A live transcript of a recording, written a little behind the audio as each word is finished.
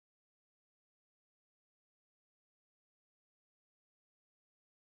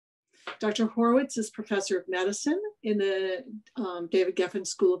Dr. Horowitz is professor of medicine in the David Geffen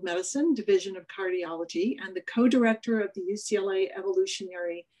School of Medicine, Division of Cardiology, and the co-director of the UCLA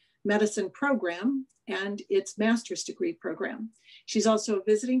Evolutionary Medicine program and its master's degree program. She's also a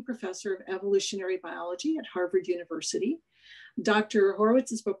visiting professor of evolutionary biology at Harvard University. Dr.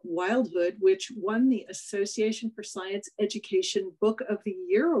 Horowitz's book, Wildhood, which won the Association for Science Education Book of the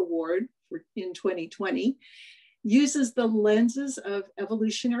Year Award in 2020, uses the lenses of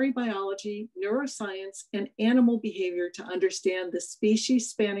evolutionary biology, neuroscience, and animal behavior to understand the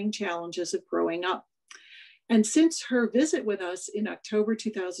species-spanning challenges of growing up. And since her visit with us in October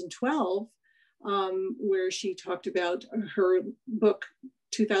 2012, where she talked about her book,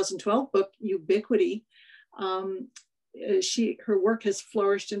 2012 book, Ubiquity, her work has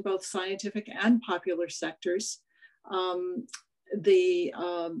flourished in both scientific and popular sectors. The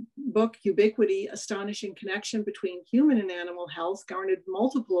book Ubiquity, Astonishing Connection Between Human and Animal Health, garnered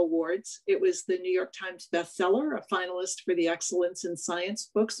multiple awards. It was the New York Times bestseller, a finalist for the Excellence in Science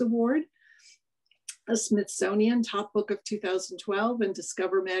Books Award, a Smithsonian Top Book of 2012, and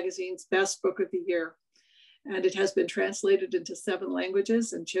Discover Magazine's Best Book of the Year. And it has been translated into 7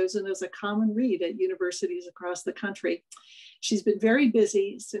 languages and chosen as a common read at universities across the country. She's been very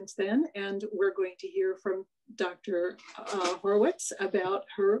busy since then, and we're going to hear from Dr. Horowitz about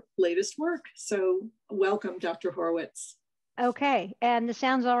her latest work. So welcome, Dr. Horowitz. Okay, and the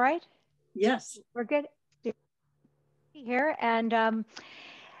sound's all right? Yes. We're good here. And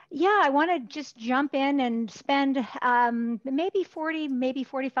yeah, I want to just jump in and spend maybe 40, maybe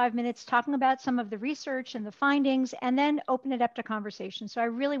 45 minutes talking about some of the research and the findings, and then open it up to conversation. So I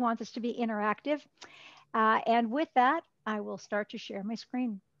really want this to be interactive. And with that, I will start to share my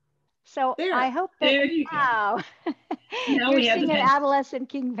screen. So I hope that, wow, you're seeing an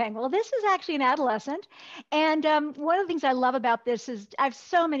adolescent gangbang. Well, this is actually an adolescent. And one of the things I love about this is I have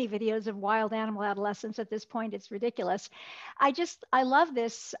so many videos of wild animal adolescents at this point. It's ridiculous. I love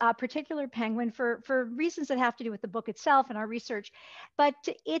this particular penguin for reasons that have to do with the book itself and our research. But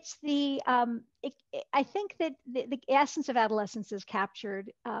it's I think that the essence of adolescence is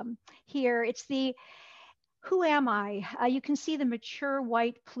captured here. It's who am I? You can see the mature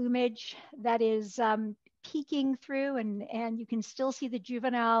white plumage that is peeking through, and you can still see the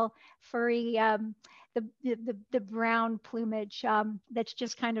juvenile furry, the brown plumage that's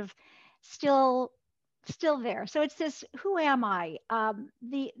just kind of still there. So it's this, who am I?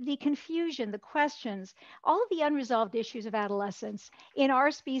 The confusion, the questions, all of the unresolved issues of adolescence in our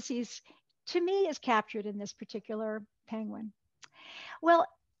species, to me, is captured in this particular penguin. Well,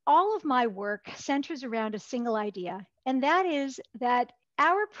 all of my work centers around a single idea, and that is that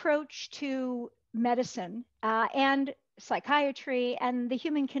our approach to medicine and psychiatry and the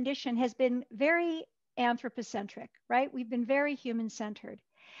human condition has been very anthropocentric, right? We've been very human-centered.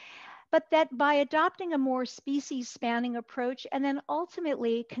 But that by adopting a more species-spanning approach and then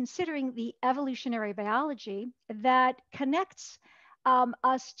ultimately considering the evolutionary biology that connects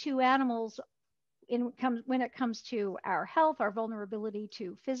us to animals when it comes to our health, our vulnerability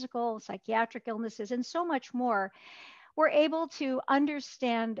to physical, psychiatric illnesses, and so much more, we're able to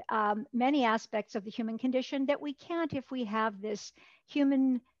understand many aspects of the human condition that we can't if we have this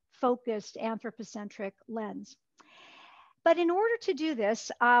human-focused anthropocentric lens. But in order to do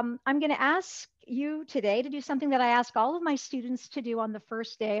this, I'm going to ask you today to do something that I ask all of my students to do on the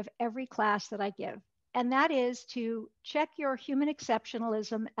first day of every class that I give, and that is to check your human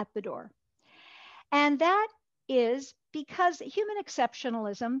exceptionalism at the door. And that is because human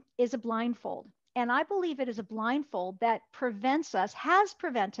exceptionalism is a blindfold. And I believe it is a blindfold that has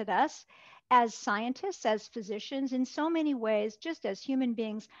prevented us as scientists, as physicians, in so many ways, just as human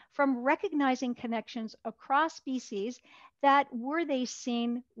beings, from recognizing connections across species that, were they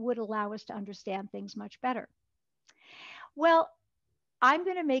seen, would allow us to understand things much better. Well, I'm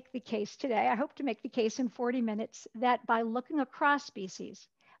going to make the case today, I hope to make the case in 40 minutes, that by looking across species,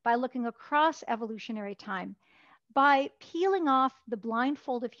 by looking across evolutionary time, by peeling off the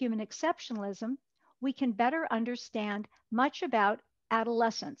blindfold of human exceptionalism, we can better understand much about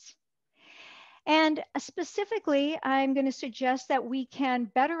adolescence. And specifically, I'm going to suggest that we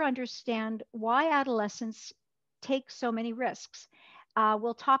can better understand why adolescents take so many risks.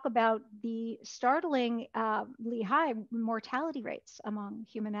 We'll talk about the startlingly high mortality rates among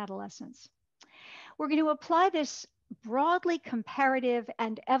human adolescents. We're going to apply this broadly comparative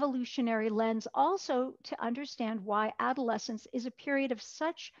and evolutionary lens also to understand why adolescence is a period of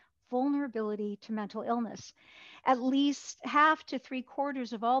such vulnerability to mental illness. At least half to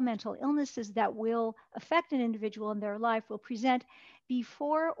 3/4 of all mental illnesses that will affect an individual in their life will present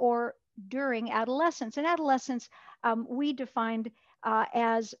before or during adolescence. And adolescence we defined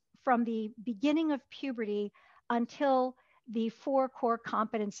as from the beginning of puberty until the 4 core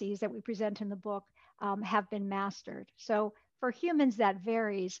competencies that we present in the book have been mastered. So for humans, that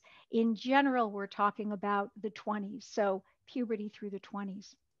varies. In general, we're talking about the 20s, so puberty through the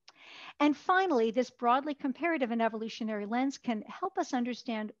 20s. And finally, this broadly comparative and evolutionary lens can help us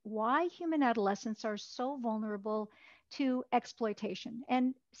understand why human adolescents are so vulnerable to exploitation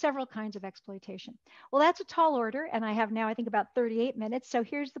and several kinds of exploitation. Well, that's a tall order, and I have now, I think, about 38 minutes. So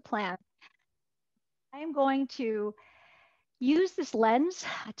here's the plan. I am going to use this lens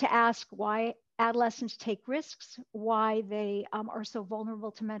to ask why adolescents take risks, why they are so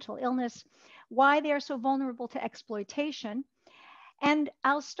vulnerable to mental illness, why they are so vulnerable to exploitation. And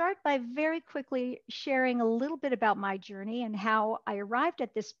I'll start by very quickly sharing a little bit about my journey and how I arrived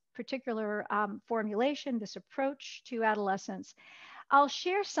at this particular formulation, this approach to adolescence. I'll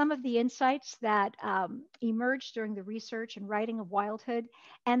share some of the insights that emerged during the research and writing of Wildhood,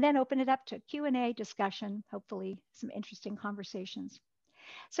 and then open it up to Q&A discussion, hopefully some interesting conversations.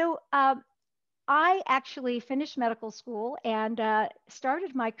 So I actually finished medical school and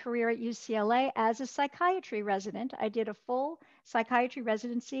started my career at UCLA as a psychiatry resident. I did a full psychiatry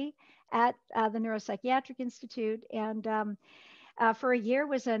residency at the Neuropsychiatric Institute, and for a year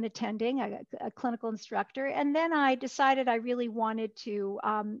was an attending, a clinical instructor. And then I decided I really wanted to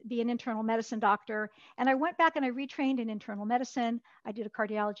be an internal medicine doctor. And I went back and I retrained in internal medicine. I did a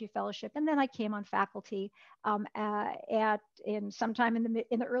cardiology fellowship. And then I came on faculty sometime in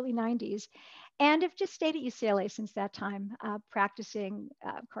the early 90s. And have just stayed at UCLA since that time, practicing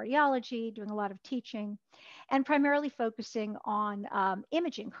cardiology, doing a lot of teaching, and primarily focusing on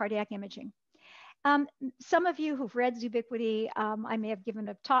imaging, cardiac imaging. Some of you who've read Zubiquity, I may have given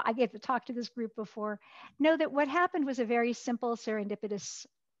a talk, I gave a talk to this group before, know that what happened was a very simple serendipitous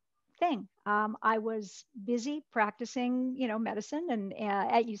thing. I was busy practicing, medicine and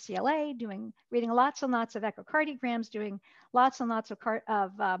at UCLA, reading lots and lots of echocardiograms, doing lots and lots of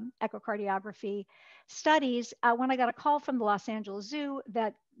echocardiography studies. When I got a call from the Los Angeles Zoo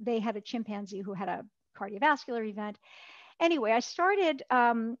that they had a chimpanzee who had a cardiovascular event. Anyway, I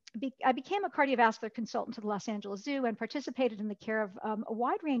became a cardiovascular consultant to the Los Angeles Zoo and participated in the care of a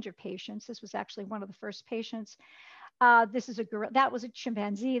wide range of patients. This was actually one of the first patients. That was a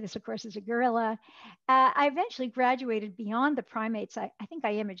chimpanzee. This, of course, is a gorilla. I eventually graduated beyond the primates. I think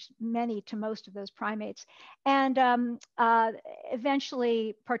I imaged most of those primates, and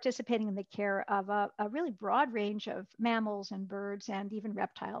eventually participating in the care of a really broad range of mammals and birds and even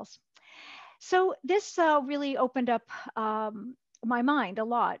reptiles. So this really opened up my mind a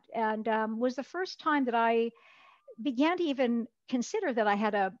lot, and was the first time that I began to even consider that I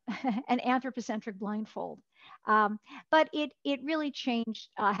had an anthropocentric blindfold. But it really changed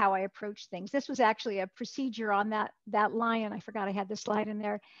how I approached things. This was actually a procedure on that lion. I forgot I had the slide in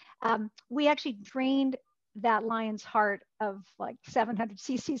there. We actually drained that lion's heart of like 700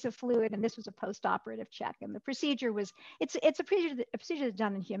 cc's of fluid, and this was a post-operative check. And the procedure was, it's a procedure that's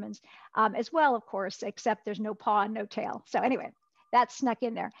done in humans as well, of course, except there's no paw and no tail. So anyway, that snuck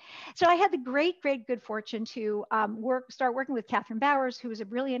in there. So I had the great good fortune to start working with Catherine Bowers, who is a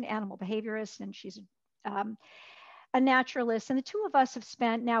brilliant animal behaviorist, and she's a naturalist. And the two of us have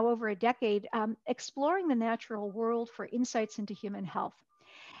spent now over a decade exploring the natural world for insights into human health.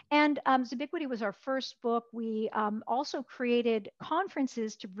 And Zubiquity was our first book. We also created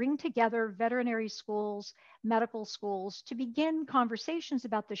conferences to bring together veterinary schools, medical schools, to begin conversations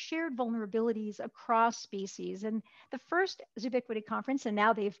about the shared vulnerabilities across species. And the first Zubiquity conference, and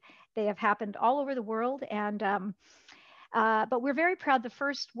now they have happened all over the world. And but we're very proud. The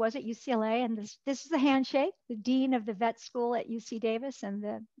first was at UCLA, and this is the handshake, the dean of the vet school at UC Davis and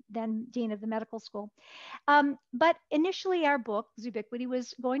the then dean of the medical school. But initially our book, Zubiquity,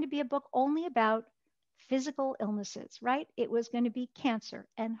 was going to be a book only about physical illnesses, right? It was going to be cancer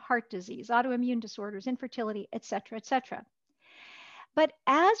and heart disease, autoimmune disorders, infertility, et cetera, et cetera. But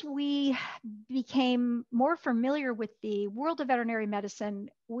as we became more familiar with the world of veterinary medicine,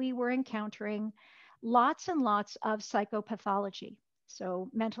 we were encountering lots and lots of psychopathology, so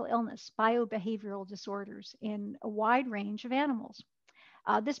mental illness, biobehavioral disorders in a wide range of animals.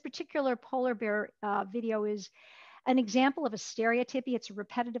 This particular polar bear video is an example of a stereotypy. It's a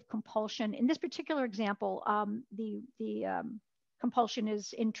repetitive compulsion. In this particular example, the compulsion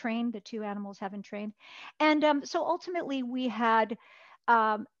is entrained. The two animals have entrained. And so ultimately we had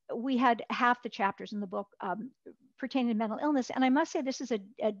half the chapters in the book pertaining to mental illness. And I must say, this is a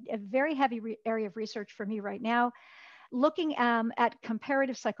very heavy area of research for me right now, looking at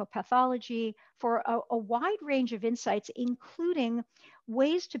comparative psychopathology for a wide range of insights, including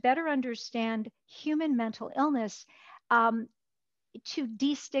ways to better understand human mental illness to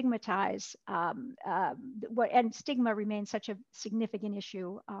destigmatize and stigma remains such a significant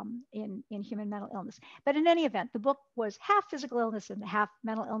issue in human mental illness. But in any event, the book was half physical illness and half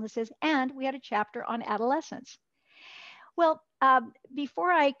mental illnesses, and we had a chapter on adolescence. Well,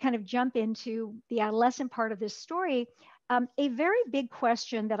 before I kind of jump into the adolescent part of this story, a very big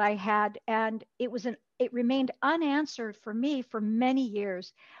question that I had, and it remained unanswered for me for many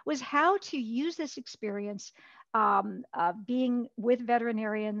years, was how to use this experience being with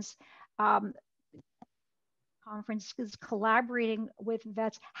veterinarians, conferences, collaborating with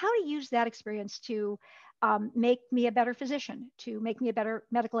vets, how to use that experience to make me a better physician, to make me a better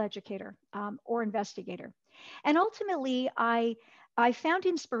medical educator or investigator. And ultimately, I found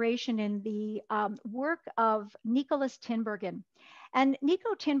inspiration in the work of Nicolas Tinbergen. And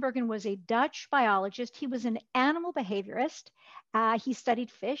Nico Tinbergen was a Dutch biologist. He was an animal behaviorist. He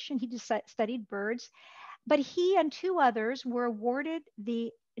studied fish and he studied birds. But he and two others were awarded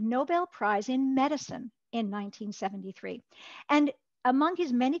the Nobel Prize in Medicine in 1973. And among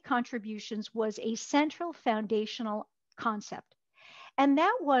his many contributions was a central foundational concept. And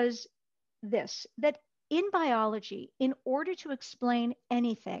that was this, that in biology, in order to explain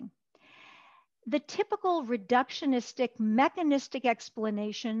anything, the typical reductionistic, mechanistic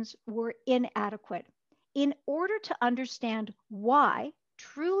explanations were inadequate. In order to understand why,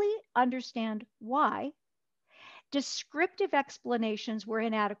 truly understand why, descriptive explanations were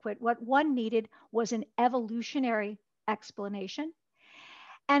inadequate. What one needed was an evolutionary explanation.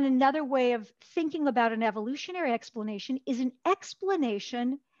 And another way of thinking about an evolutionary explanation is an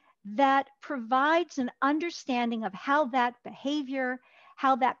explanation that provides an understanding of how that behavior,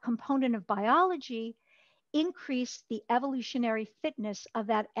 how that component of biology increased the evolutionary fitness of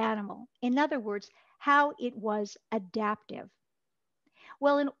that animal. In other words, how it was adaptive.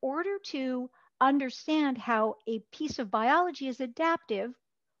 Well, in order to understand how a piece of biology is adaptive,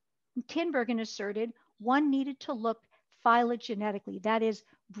 Tinbergen asserted one needed to look phylogenetically, that is,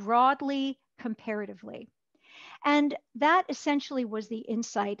 broadly comparatively. And that essentially was the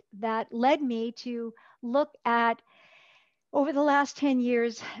insight that led me to look at, over the last 10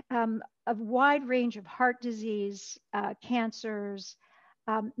 years, a wide range of heart disease, cancers,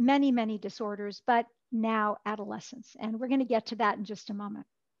 many, many disorders, but now adolescence. And we're going to get to that in just a moment.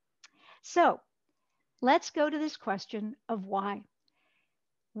 So let's go to this question of why.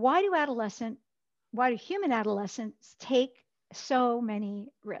 Why do human adolescents take so many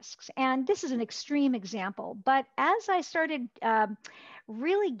risks? And this is an extreme example, but as I started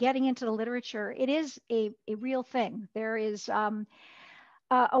really getting into the literature, it is a real thing. There is a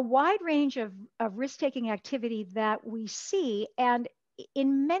wide range of risk-taking activity that we see, and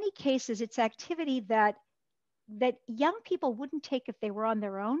in many cases, it's activity that young people wouldn't take if they were on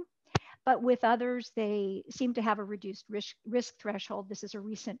their own. But with others, they seem to have a reduced risk threshold. This is a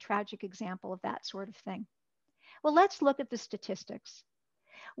recent tragic example of that sort of thing. Well, let's look at the statistics.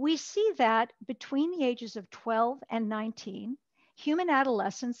 We see that between the ages of 12 and 19, human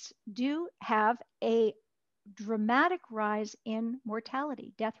adolescents do have a dramatic rise in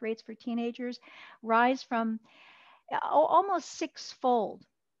mortality. Death rates for teenagers rise from almost six-fold.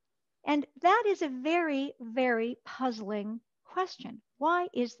 And that is a very, very puzzling question. Why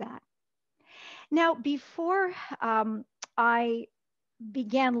is that? Now, before I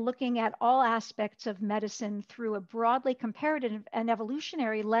began looking at all aspects of medicine through a broadly comparative and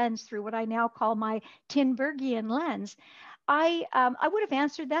evolutionary lens, through what I now call my Tinbergian lens, I would have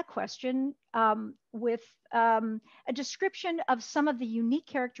answered that question with a description of some of the unique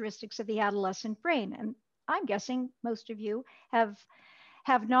characteristics of the adolescent brain. And I'm guessing most of you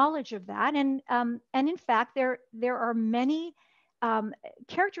have knowledge of that. And in fact, there are many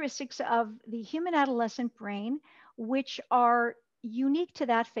characteristics of the human adolescent brain which are unique to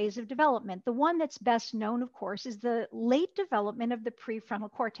that phase of development. The one that's best known, of course, is the late development of the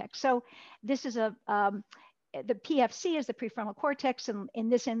prefrontal cortex. So this is the PFC is the prefrontal cortex, and in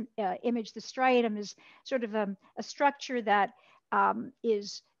this image, the striatum is sort of a structure that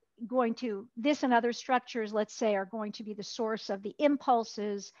is going to, this and other structures, let's say, are going to be the source of the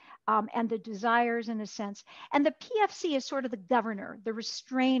impulses and the desires, in a sense. And the PFC is sort of the governor, the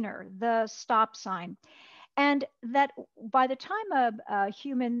restrainer, the stop sign. And that by the time a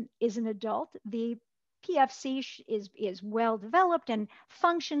human is an adult, the PFC is well developed and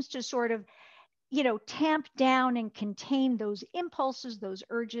functions to sort of, tamp down and contain those impulses, those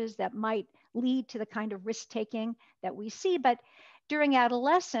urges that might lead to the kind of risk-taking that we see. But during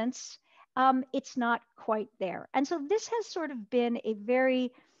adolescence, it's not quite there. And so this has sort of been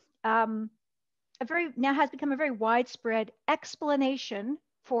now has become a very widespread explanation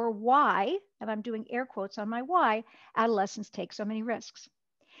for why, and I'm doing air quotes on my why, adolescents take so many risks.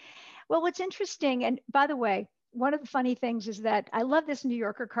 Well, what's interesting, and by the way, one of the funny things is that I love this New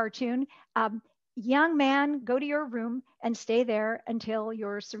Yorker cartoon. Young man, go to your room and stay there until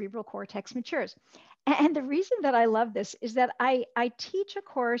your cerebral cortex matures. And the reason that I love this is that I teach a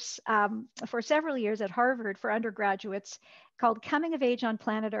course for several years at Harvard for undergraduates called Coming of Age on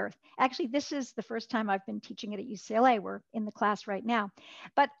Planet Earth. Actually, this is the first time I've been teaching it at UCLA. We're in the class right now.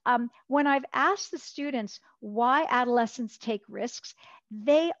 But when I've asked the students why adolescents take risks,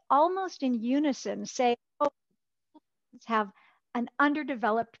 they almost in unison say, oh, have an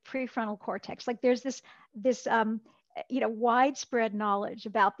underdeveloped prefrontal cortex. Like there's this widespread knowledge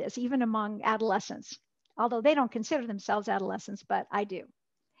about this, even among adolescents, although they don't consider themselves adolescents, but I do.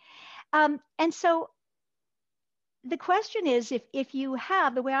 And so the question is, if you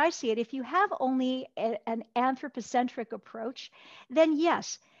have, the way I see it, if you have only an anthropocentric approach, then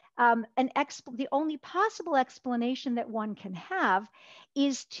yes, the only possible explanation that one can have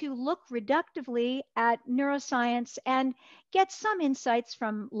is to look reductively at neuroscience and get some insights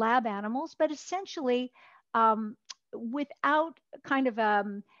from lab animals, but essentially without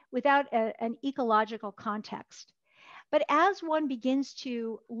an ecological context. But as one begins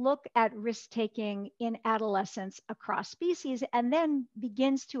to look at risk-taking in adolescence across species and then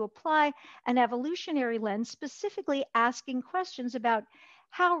begins to apply an evolutionary lens, specifically asking questions about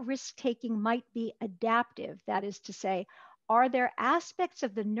how risk-taking might be adaptive, that is to say, are there aspects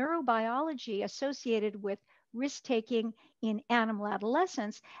of the neurobiology associated with risk-taking in animal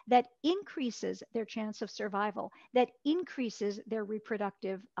adolescents that increases their chance of survival, that increases their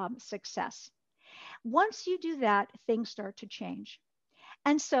reproductive success? Once you do that, things start to change.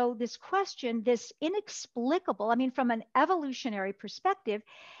 And so this question, this inexplicable, I mean, from an evolutionary perspective,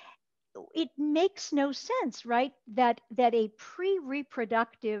 it makes no sense, right? That a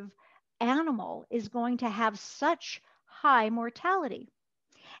pre-reproductive animal is going to have such high mortality.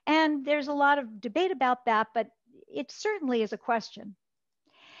 And there's a lot of debate about that, but it certainly is a question.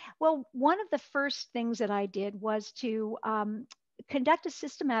 Well, one of the first things that I did was to conduct a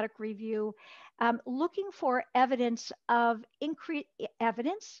systematic review looking for evidence of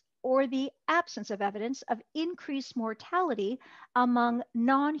evidence or the absence of evidence of increased mortality among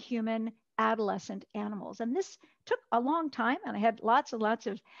non-human adolescent animals. And this took a long time, and I had lots and lots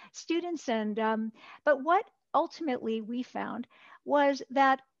of students. But what ultimately we found was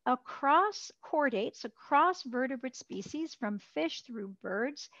that across chordates, across vertebrate species, from fish through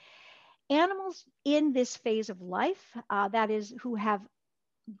birds, animals in this phase of life, that is, who have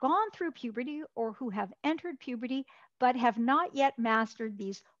gone through puberty or who have entered puberty but have not yet mastered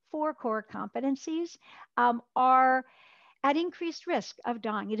these 4 core competencies, are at increased risk of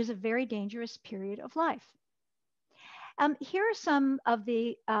dying. It is a very dangerous period of life. Here are some of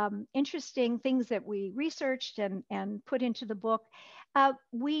the interesting things that we researched and put into the book.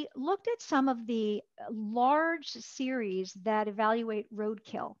 We looked at some of the large series that evaluate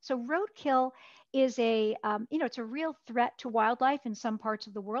roadkill. So roadkill is it's a real threat to wildlife in some parts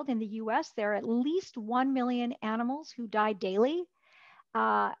of the world. In the US, there are at least 1 million animals who die daily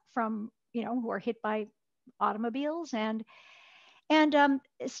from, who are hit by automobiles. And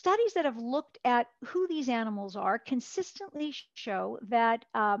studies that have looked at who these animals are consistently show that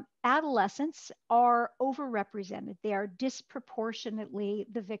adolescents are overrepresented. They are disproportionately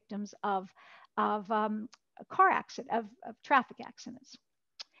the victims of car accidents, of traffic accidents.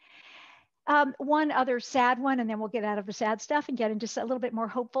 One other sad one, and then we'll get out of the sad stuff and get into a little bit more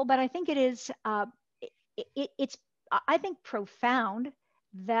hopeful, but I think it is, it's I think, profound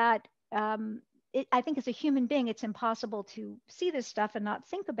that I think as a human being, it's impossible to see this stuff and not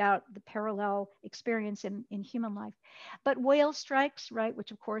think about the parallel experience in human life. But whale strikes, right,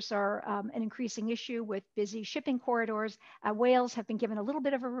 which of course are an increasing issue with busy shipping corridors. Whales have been given a little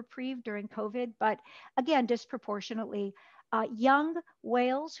bit of a reprieve during COVID, but again, disproportionately, young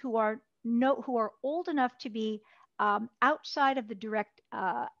whales who are old enough to be outside of the direct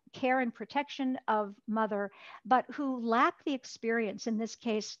care and protection of mother, but who lack the experience in this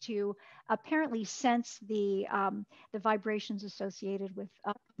case to apparently sense the vibrations associated with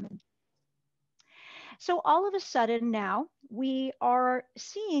So all of a sudden now we are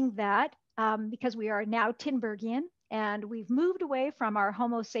seeing that because we are now Tinbergian and we've moved away from our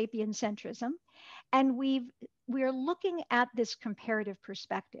Homo sapien centrism, and we are looking at this comparative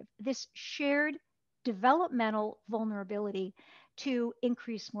perspective, this shared developmental vulnerability to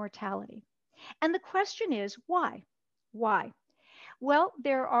increase mortality. And the question is, why? Why? Well,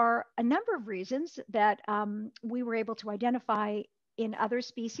 there are a number of reasons that we were able to identify in other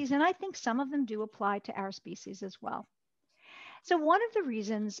species, and I think some of them do apply to our species as well. So one of the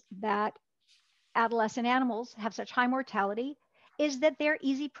reasons that adolescent animals have such high mortality is that they're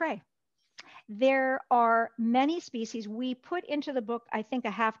easy prey. There are many species. We put into the book, I think,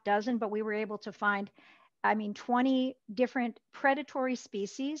 a half dozen, but we were able to find, 20 different predatory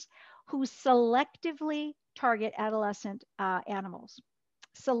species who selectively target adolescent animals.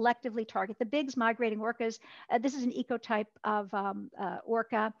 Selectively target the bigs, migrating orcas. This is an ecotype of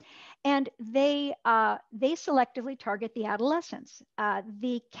orca, and they selectively target the adolescents.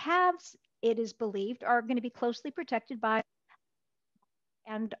 The calves, it is believed, are going to be closely protected by,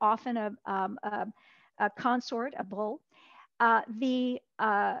 and often a consort, a bull. The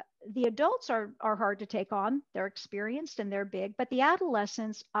adults are hard to take on. They're experienced and they're big, but the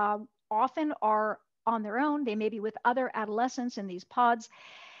adolescents often are on their own. They may be with other adolescents in these pods,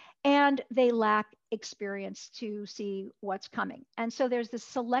 and they lack experience to see what's coming. And so there's this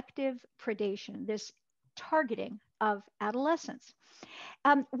selective predation, this targeting of adolescents.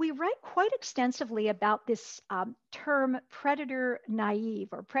 We write quite extensively about this term predator naive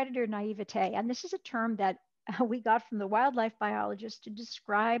or predator naivete. And this is a term that we got from the wildlife biologist to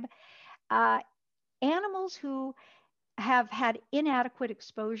describe animals who have had inadequate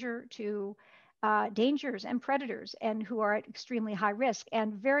exposure to dangers and predators and who are at extremely high risk.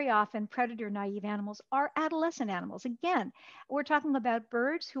 And very often predator naive animals are adolescent animals. Again, we're talking about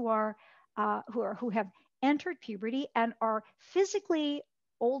birds who have entered puberty and are physically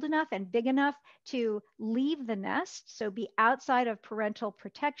old enough and big enough to leave the nest, so be outside of parental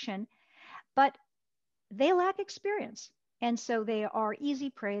protection, but they lack experience. And so they are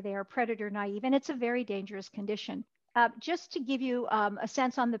easy prey, they are predator naive, and it's a very dangerous condition. Just to give you a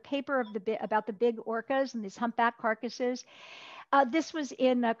sense on the paper about the big orcas and these humpback carcasses, this was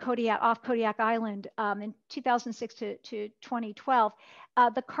in off Kodiak Island in 2006 to 2012.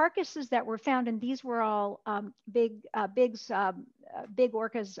 The carcasses that were found, and these were all big orcas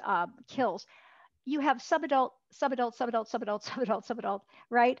kills. You have subadult,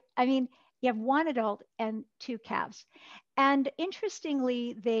 right? I mean, you have one adult and two calves. And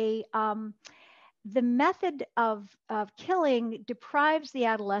interestingly, the method of killing deprives the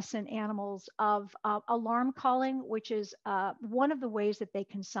adolescent animals of alarm calling, which is one of the ways that they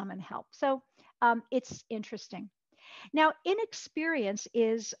can summon help. So it's interesting. Now, inexperience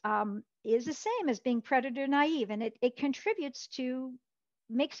is the same as being predator naive, and it contributes to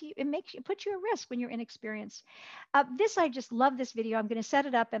puts you at risk when you're inexperienced. I just love this video. I'm going to set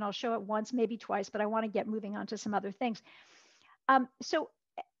it up and I'll show it once, maybe twice, but I want to get moving on to some other things. So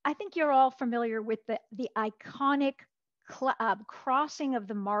I think you're all familiar with the iconic crossing of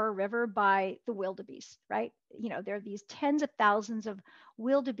the Mara River by the wildebeest, right? You know, there are these tens of thousands of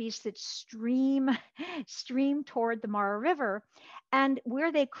wildebeest that stream toward the Mara River. And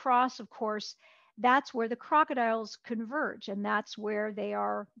where they cross, of course, that's where the crocodiles converge. And that's where they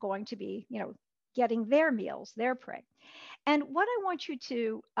are going to be, getting their meals, their prey. And what I want you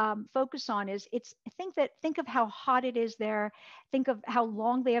to focus on is think of how hot it is there. Think of how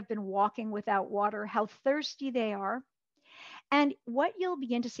long they have been walking without water, how thirsty they are. And what you'll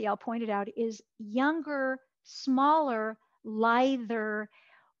begin to see, I'll point it out, is younger, smaller, lither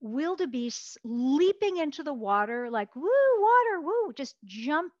wildebeests leaping into the water like, woo, water, woo, just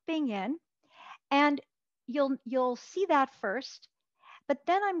jumping in. And you'll see that first, but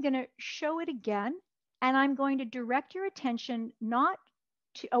then I'm going to show it again. And I'm going to direct your attention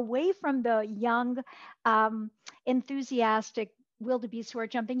away from the young, enthusiastic wildebeest who are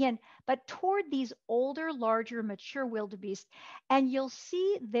jumping in, but toward these older, larger, mature wildebeest. And you'll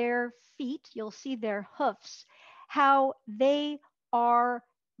see their feet, you'll see their hoofs, how they are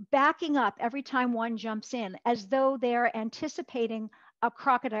backing up every time one jumps in, as though they're anticipating a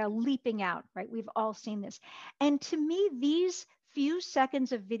crocodile leaping out, right? We've all seen this. And to me, these few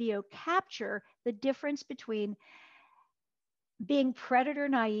seconds of video capture the difference between being predator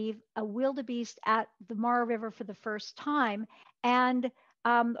naive, a wildebeest at the Mara River for the first time, and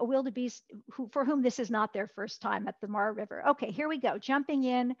a wildebeest for whom this is not their first time at the Mara River. Okay, here we go. Jumping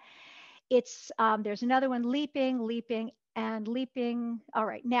in. There's another one leaping, and leaping. All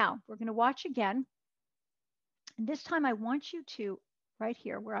right, now we're going to watch again. And this time I want you to, right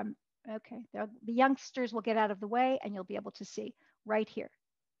here where I'm, okay, the youngsters will get out of the way and you'll be able to see right here.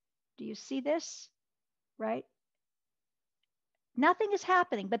 Do you see this? Right? Nothing is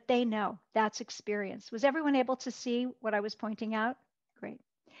happening, but they know. That's experience. Was everyone able to see what I was pointing out? Great.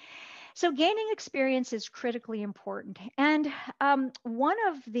 So gaining experience is critically important. And one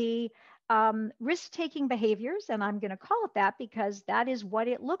of the risk-taking behaviors, and I'm going to call it that because that is what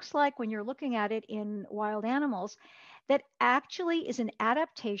it looks like when you're looking at it in wild animals, that actually is an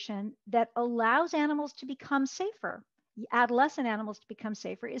adaptation that allows animals to become safer. adolescent animals to become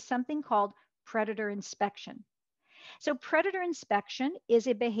safer is something called predator inspection. So predator inspection is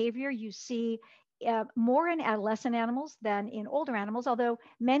a behavior you see more in adolescent animals than in older animals, although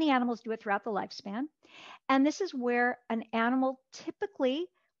many animals do it throughout the lifespan. And this is where an animal, typically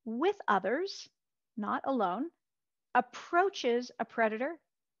with others, not alone, approaches a predator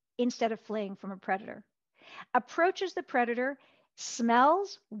instead of fleeing from a predator. Approaches the predator,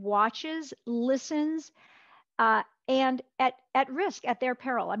 smells, watches, listens, and at risk, at their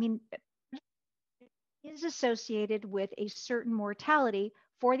peril. I mean, is associated with a certain mortality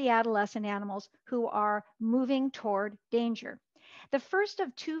for the adolescent animals who are moving toward danger. The first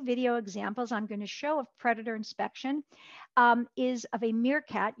of two video examples I'm going to show of predator inspection is of a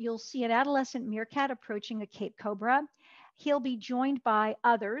meerkat. You'll see an adolescent meerkat approaching a Cape cobra. He'll be joined by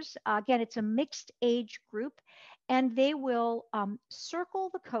others. Again, it's a mixed age group, and they will circle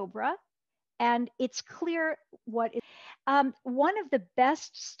the cobra, and it's clear what is. One of the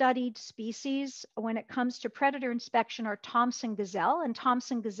best studied species when it comes to predator inspection are Thompson gazelle, and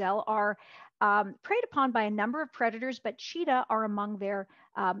Thompson gazelle are preyed upon by a number of predators, but cheetah are among their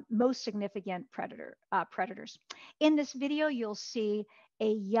most significant predators. In this video, you'll see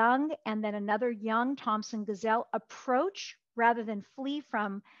a young and then another young Thompson gazelle approach rather than flee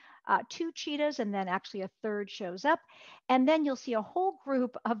from two cheetahs, and then actually a third shows up. And then you'll see a whole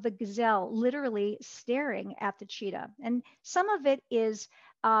group of the gazelle literally staring at the cheetah. And some of it is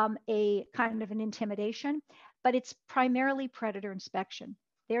a kind of an intimidation, but it's primarily predator inspection.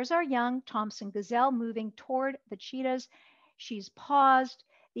 There's our young Thompson gazelle moving toward the cheetahs. She's paused.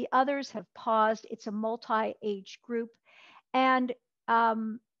 The others have paused. It's a multi-age group. And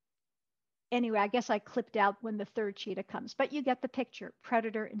anyway, I guess I clipped out when the third cheetah comes, but you get the picture,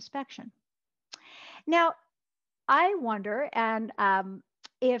 predator inspection. Now, I wonder, and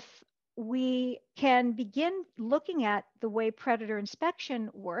if we can begin looking at the way predator inspection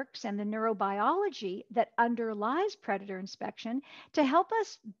works and the neurobiology that underlies predator inspection to help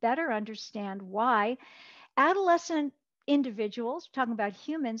us better understand why adolescent individuals, talking about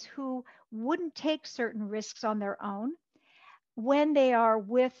humans who wouldn't take certain risks on their own, when they are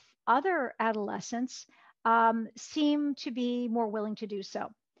with other adolescents, seem to be more willing to do so.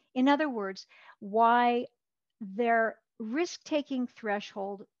 In other words, why their risk-taking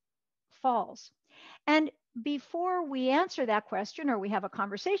threshold falls. And before we answer that question, or we have a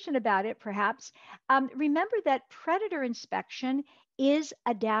conversation about it, perhaps, remember that predator inspection is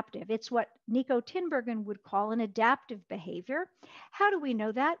adaptive. It's what Nico Tinbergen would call an adaptive behavior. How do we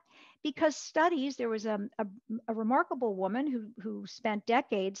know that? Because studies, there was a remarkable woman who spent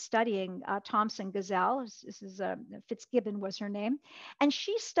decades studying Thompson gazelle. This is Fitzgibbon was her name. And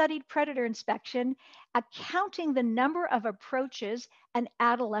she studied predator inspection, counting the number of approaches an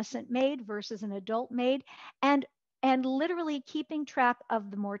adolescent made versus an adult made, and literally keeping track of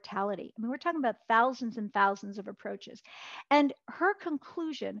the mortality. I mean, we're talking about thousands and thousands of approaches. And her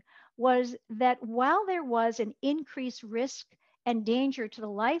conclusion was that while there was an increased risk and danger to the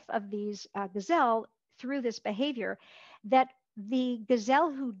life of these gazelle through this behavior, that the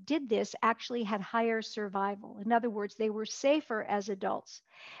gazelle who did this actually had higher survival. In other words, they were safer as adults.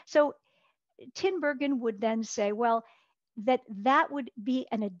 So Tinbergen would then say, well, that would be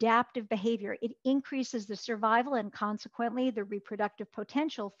an adaptive behavior. It increases the survival and consequently the reproductive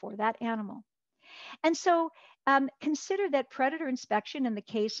potential for that animal. And so consider that predator inspection in the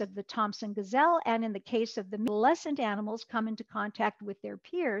case of the Thompson gazelle and in the case of the adolescent animals come into contact with their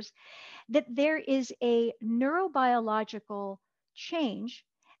peers, that there is a neurobiological change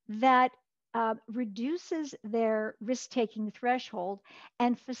that reduces their risk-taking threshold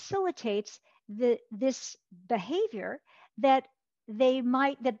and facilitates this behavior that the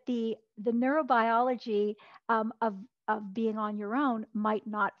neurobiology of being on your own might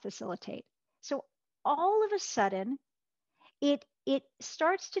not facilitate. So all of a sudden, it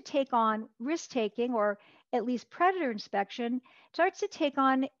starts to take on risk-taking, or at least predator inspection, starts to take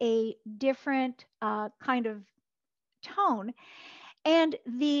on a different kind of tone. And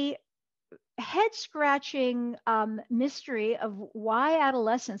the head-scratching mystery of why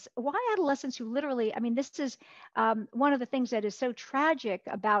adolescents who literally, I mean, this is one of the things that is so tragic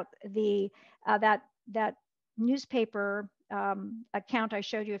about that newspaper account I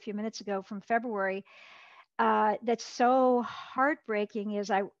showed you a few minutes ago from February. That's so heartbreaking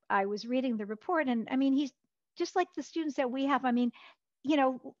is I was reading the report, and I mean, he's just like the students that we have. I mean, you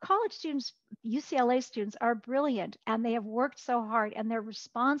know, college students, UCLA students are brilliant, and they have worked so hard, and they're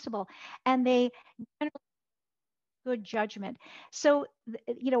responsible, and they good judgment. So,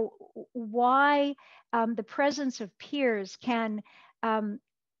 you know, why the presence of peers can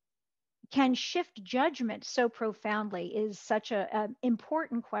can shift judgment so profoundly is such an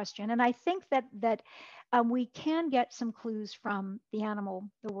important question. And I think that we can get some clues from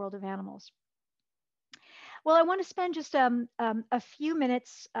the world of animals. Well, I want to spend just a few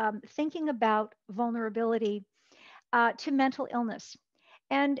minutes thinking about vulnerability to mental illness.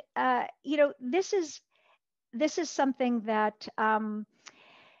 And, this is something that,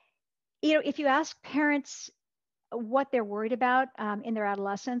 if you ask parents what they're worried about in their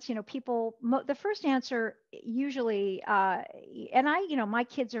adolescence, the first answer usually, and my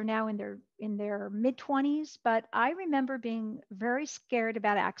kids are now in their mid-20s, but I remember being very scared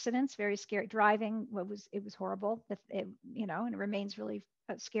about accidents, very scared driving. It was horrible, and it remains really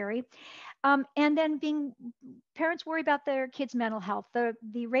scary. And then parents worry about their kids' mental health.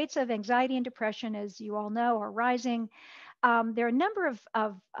 The rates of anxiety and depression, as you all know, are rising. There are a number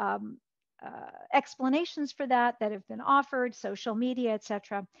of explanations for that have been offered, social media,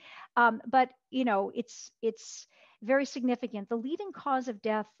 etc. But it's very significant. The leading cause of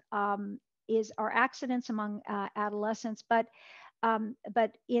death are accidents among adolescents, but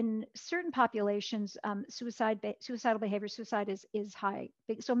in certain populations, suicidal behavior, suicide is high.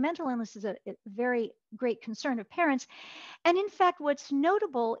 So mental illness is a very great concern of parents. And in fact, what's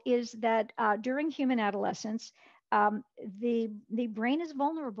notable is that during human adolescence, the brain is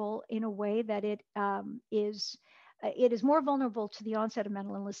vulnerable in a way that it is more vulnerable to the onset of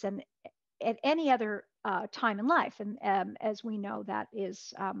mental illness than at any other time in life. And as we know, that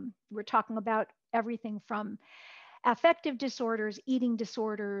is, we're talking about everything from affective disorders, eating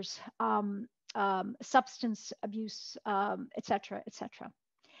disorders, substance abuse, et cetera, et cetera.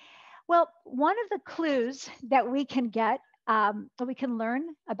 Well, one of the clues that we can get, that we can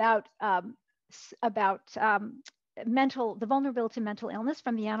learn about the vulnerability to mental illness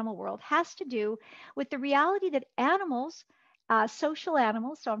from the animal world has to do with the reality that animals, social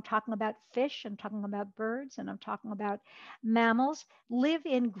animals, so I'm talking about fish, I'm talking about birds, and I'm talking about mammals, live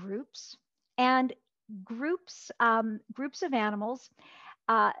in groups, and groups of animals,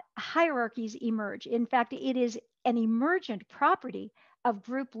 hierarchies emerge. In fact, it is an emergent property of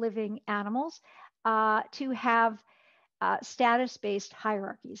group living animals to have status-based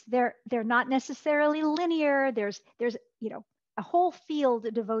hierarchies. They're not necessarily linear. There's a whole field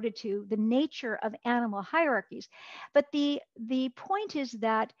devoted to the nature of animal hierarchies. But the point is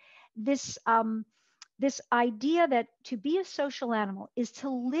that this idea that to be a social animal is to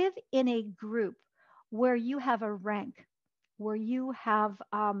live in a group where you have a rank, where you have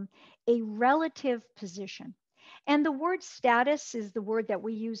a relative position. And the word status is the word that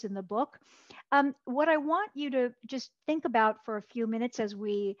we use in the book. What I want you to just think about for a few minutes as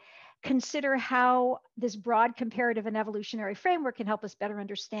we consider how this broad comparative and evolutionary framework can help us better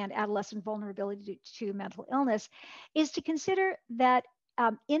understand adolescent vulnerability to mental illness is to consider that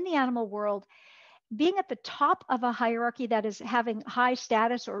in the animal world, being at the top of a hierarchy that is having high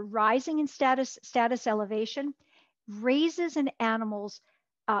status or rising in status elevation raises an animal's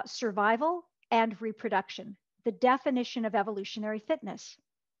survival and reproduction, the definition of evolutionary fitness.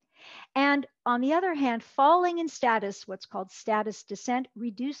 And on the other hand, falling in status, what's called status descent,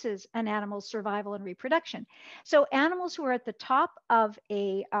 reduces an animal's survival and reproduction. So animals who are at the top of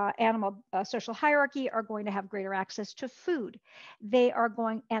a animal social hierarchy are going to have greater access to food. They are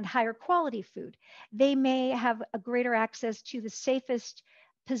and higher quality food. They may have a greater access to the safest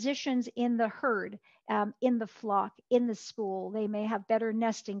positions in the herd, in the flock, in the school. They may have better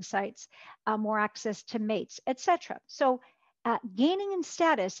nesting sites, more access to mates, etc. So gaining in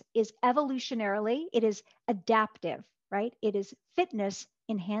status is evolutionarily, it is adaptive, right? It is fitness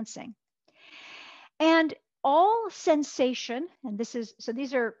enhancing. And all sensation, and this is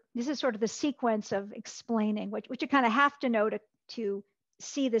sort of the sequence of explaining, which you kind of have to know to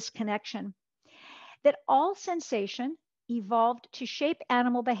see this connection, that all sensation evolved to shape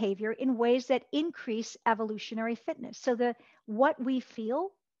animal behavior in ways that increase evolutionary fitness. So what we feel,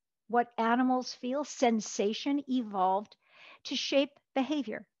 what animals feel, sensation evolved to shape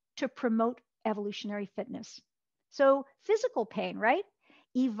behavior, to promote evolutionary fitness. So physical pain, right,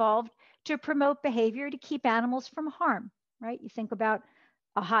 evolved to promote behavior to keep animals from harm, right? You think about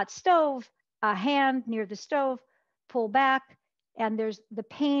a hot stove, a hand near the stove, pull back, and the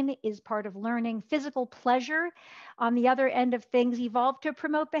pain is part of learning. Physical pleasure on the other end of things evolved to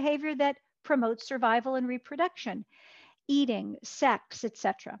promote behavior that promotes survival and reproduction, eating, sex,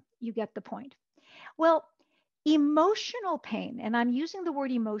 etc. You get the point. Well, emotional pain, and I'm using the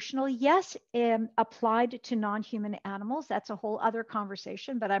word emotional, yes, applied to non-human animals. That's a whole other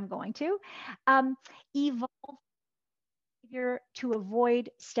conversation, but I'm going to evolve behavior to avoid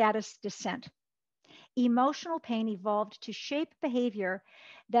status descent. Emotional pain evolved to shape behavior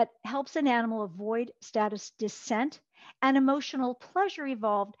that helps an animal avoid status descent, and emotional pleasure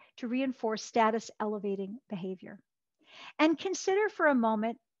evolved to reinforce status elevating behavior. And consider for a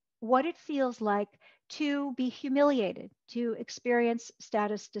moment what it feels like to be humiliated, to experience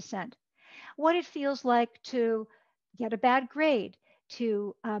status descent, what it feels like to get a bad grade,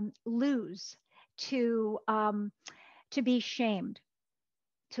 to lose, to be shamed,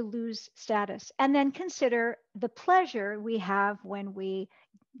 to lose status. And then consider the pleasure we have when we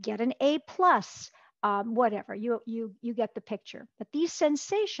get an A plus, whatever, you get the picture. But these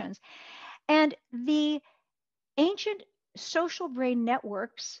sensations and the ancient social brain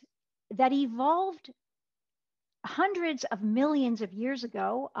networks that evolved hundreds of millions of years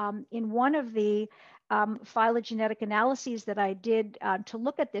ago. In one of the phylogenetic analyses that I did to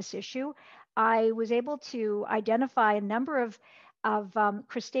look at this issue, I was able to identify a number of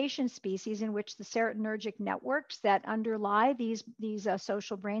crustacean species in which the serotonergic networks that underlie these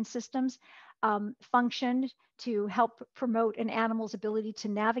social brain systems functioned to help promote an animal's ability to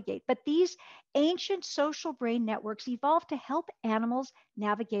navigate. But these ancient social brain networks evolved to help animals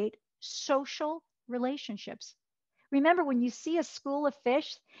navigate social relationships. Remember, when you see a school of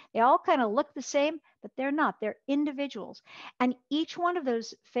fish, they all kind of look the same, but they're not. They're individuals. And each one of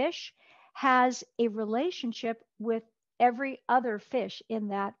those fish has a relationship with every other fish in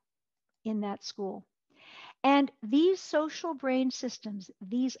that school. And these social brain systems,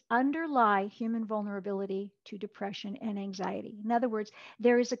 these underlie human vulnerability to depression and anxiety. In other words,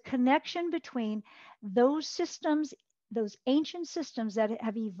 there is a connection between those systems, those ancient systems that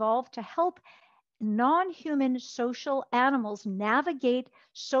have evolved to help non-human social animals navigate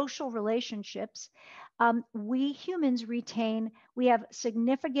social relationships. We humans we have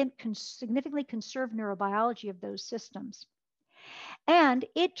significantly conserved neurobiology of those systems. And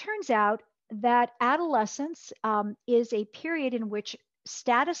it turns out that adolescence is a period in which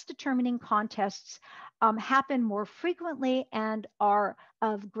status determining contests happen more frequently and are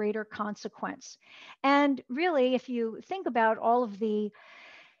of greater consequence. And really, if you think about all of the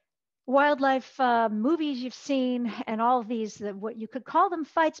wildlife movies you've seen and all of these, what you could call them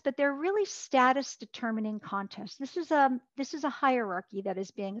fights, but they're really status determining contests. This is a hierarchy that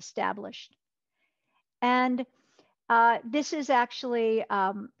is being established. And this is actually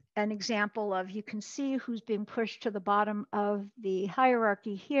an example of, you can see who's being pushed to the bottom of the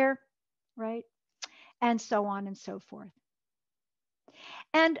hierarchy here, right? And so on and so forth.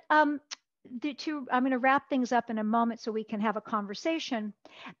 And I'm going to wrap things up in a moment so we can have a conversation,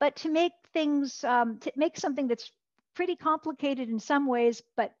 but to make things, to make something that's pretty complicated in some ways,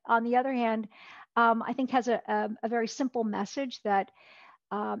 but on the other hand, I think has a very simple message that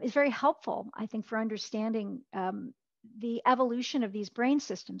is very helpful, I think, for understanding the evolution of these brain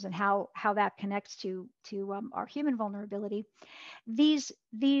systems and how that connects to our human vulnerability. They're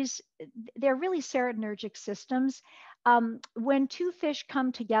really serotonergic systems. When two fish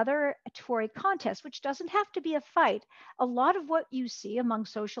come together for a contest, which doesn't have to be a fight, a lot of what you see among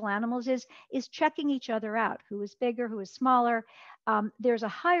social animals is checking each other out. Who is bigger, who is smaller. There's a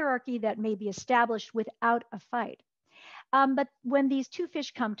hierarchy that may be established without a fight. But when these two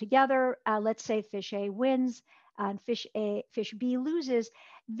fish come together, let's say fish A wins and fish B loses,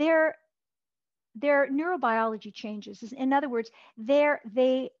 their neurobiology changes. In other words,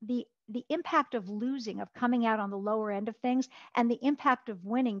 the impact of losing, of coming out on the lower end of things, and the impact of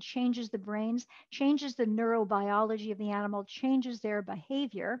winning changes the brains, changes the neurobiology of the animal, changes their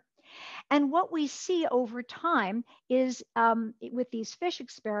behavior. And what we see over time is with these fish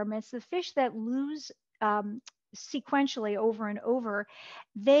experiments, the fish that lose sequentially over and over,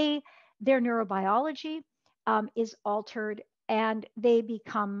 their neurobiology is altered, and they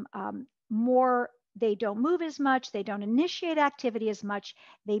become they don't move as much, they don't initiate activity as much,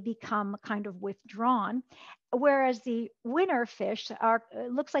 they become kind of withdrawn. Whereas the winner fish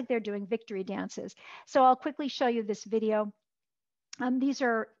looks like they're doing victory dances. So I'll quickly show you this video. These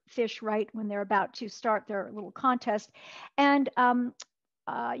are fish right when they're about to start their little contest. And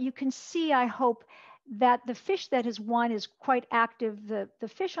you can see, I hope, that the fish that has won is quite active. The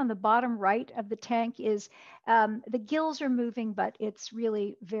fish on the bottom right of the tank is, the gills are moving, but it's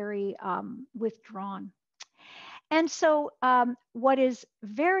really very withdrawn. And so what is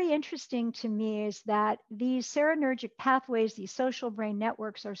very interesting to me is that these serotonergic pathways, these social brain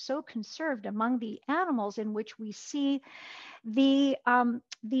networks, are so conserved among the animals in which we see these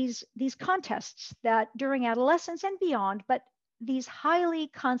contests that during adolescence and beyond, but these highly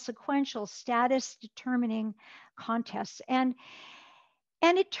consequential status determining contests. And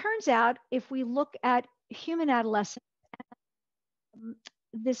it turns out, if we look at human adolescents,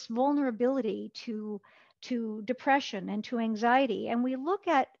 this vulnerability to depression and to anxiety. And we look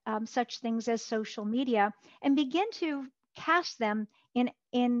at such things as social media and begin to cast them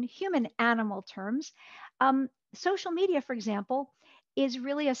in human animal terms. Social media, for example, is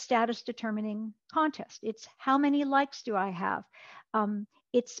really a status determining contest. It's how many likes do I have?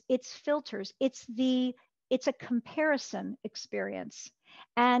 It's filters. It's a comparison experience.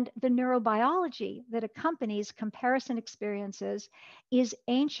 And the neurobiology that accompanies comparison experiences is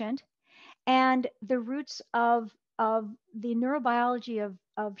ancient, and the roots of the neurobiology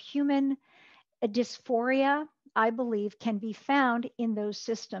of human dysphoria, I believe, can be found in those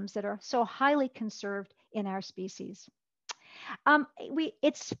systems that are so highly conserved in our species.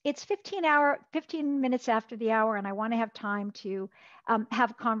 It's 15 minutes after the hour, and I want to have time to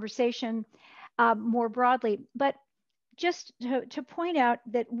have a conversation more broadly. But just to point out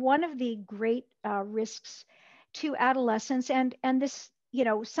that one of the great risks to adolescence, and this,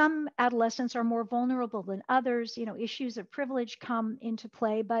 some adolescents are more vulnerable than others. Issues of privilege come into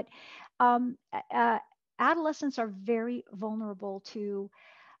play, but adolescents are very vulnerable to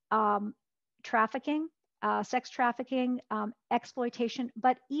trafficking, sex trafficking, exploitation,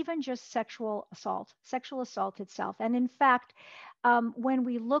 but even just sexual assault itself. And in fact, when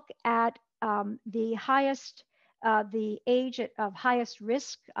we look at the age of highest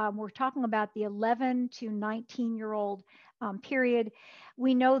risk, we're talking about the 11 to 19-year-old period.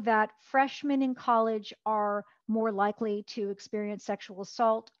 We know that freshmen in college are more likely to experience sexual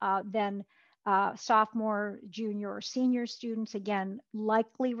assault than sophomore, junior, or senior students, again,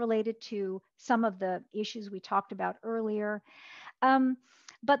 likely related to some of the issues we talked about earlier.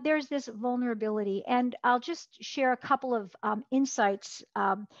 But there's this vulnerability, and I'll just share a couple of insights.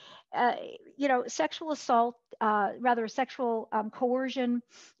 Sexual assault, sexual coercion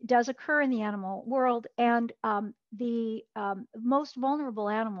does occur in the animal world, and the most vulnerable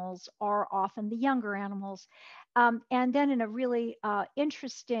animals are often the younger animals. And then in a really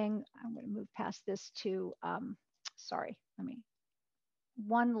interesting, I'm going to move past this to,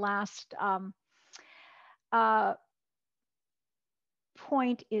 one last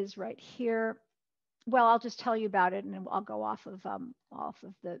point is right here. Well, I'll just tell you about it, and then I'll go off of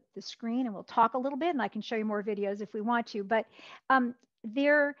the screen, and we'll talk a little bit, and I can show you more videos if we want to. But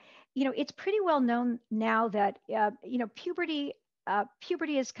it's pretty well known now that puberty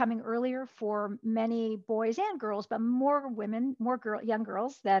is coming earlier for many boys and girls, but more young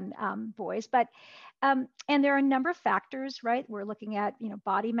girls than boys. But and there are a number of factors, right? We're looking at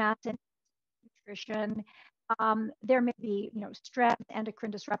body mass and nutrition. There may be stress,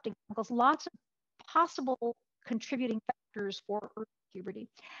 endocrine disrupting chemicals, lots of possible contributing factors for early puberty.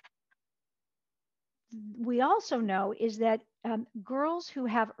 We also know is that girls who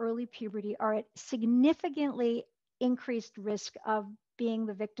have early puberty are at significantly increased risk of being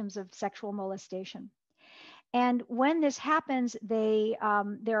the victims of sexual molestation. And when this happens, there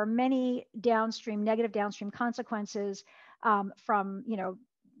are many negative downstream consequences from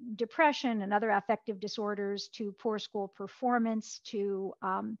depression and other affective disorders, to poor school performance, to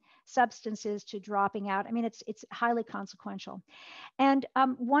substances, to dropping out. I mean, it's highly consequential. And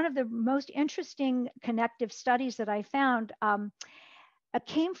one of the most interesting connective studies that I found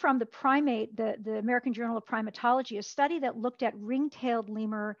came from the American Journal of Primatology, a study that looked at ring-tailed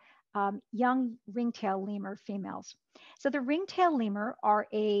lemur, young ring-tailed lemur females. So the ring-tailed lemur are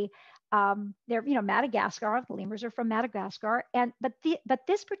they're Madagascar. The lemurs are from Madagascar, but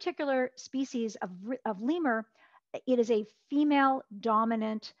this particular species of lemur, it is a female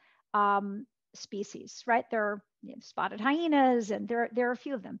dominant species, right? There are spotted hyenas, and there are a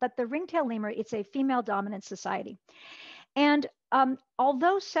few of them, but the ringtail lemur, it's a female dominant society. And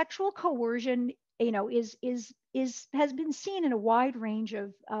although sexual coercion, has been seen in a wide range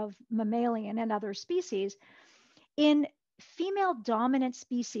of mammalian and other species, in female dominant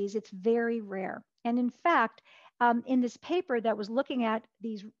species, it's very rare. And in fact, in this paper that was looking at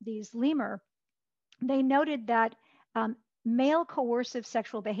these lemur, they noted that male coercive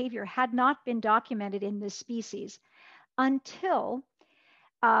sexual behavior had not been documented in this species until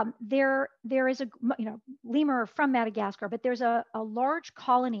there is a, lemur from Madagascar, but there's a large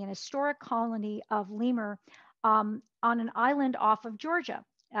colony, an historic colony of lemur on an island off of Georgia.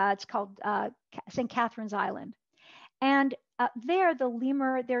 It's called St. Catherine's Island. And there, the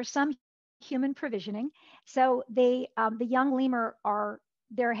lemur, there's some human provisioning. So the young lemur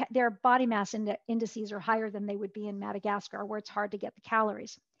their body mass indices are higher than they would be in Madagascar, where it's hard to get the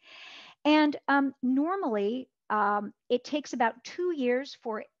calories. And normally, it takes about 2 years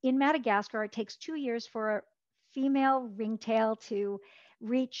in Madagascar, it takes 2 years for a female ringtail to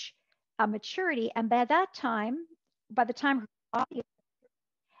reach maturity. And by the time her body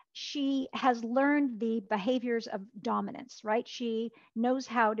she has learned the behaviors of dominance, right? She knows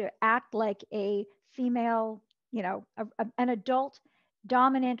how to act like a female, an adult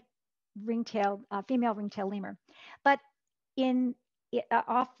dominant ringtail, female ringtail lemur. But in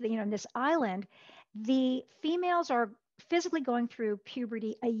off the, in this island, the females are physically going through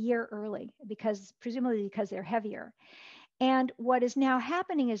puberty a year early because presumably because they're heavier. And what is now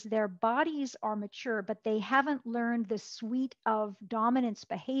happening is their bodies are mature, but they haven't learned the suite of dominance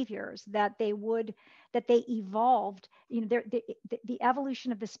behaviors that they evolved. The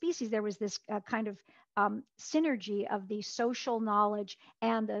evolution of the species, there was this kind of synergy of the social knowledge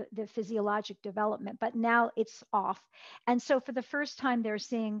and the physiologic development, but now it's off. And so for the first time, they're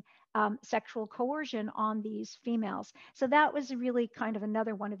seeing sexual coercion on these females. So that was really kind of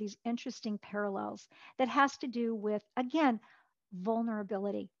another one of these interesting parallels that has to do with, again,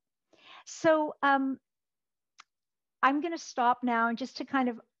 vulnerability. So I'm going to stop now and just to kind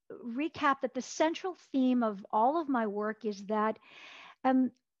of recap that the central theme of all of my work is that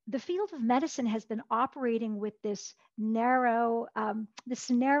the field of medicine has been operating with this narrow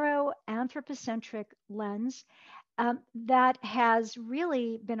anthropocentric lens that has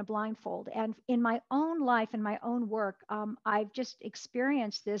really been a blindfold. And in my own life, in my own work, I've just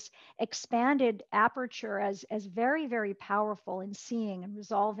experienced this expanded aperture as very, very powerful in seeing and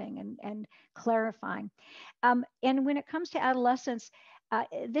resolving and clarifying. And when it comes to adolescence,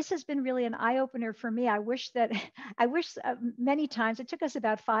 this has been really an eye-opener for me. I wish many times, it took us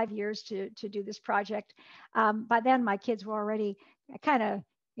about 5 years to do this project. By then my kids were already kind of,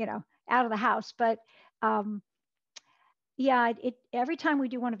 out of the house, but yeah, every time we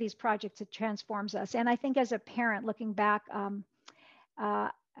do one of these projects, it transforms us. And I think as a parent looking back, I think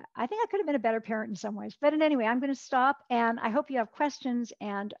I could have been a better parent in some ways. But anyway, I'm going to stop, and I hope you have questions,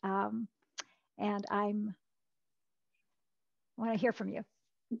 and I want to hear from you.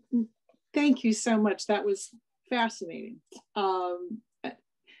 Thank you so much. That was fascinating.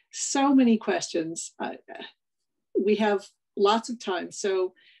 So many questions. We have lots of time,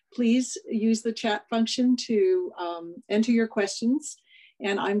 so please use the chat function to enter your questions,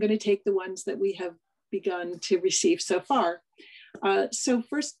 and I'm going to take the ones that we have begun to receive so far. So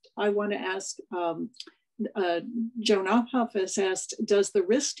first, I want to ask, Joan Ophoff has asked, does the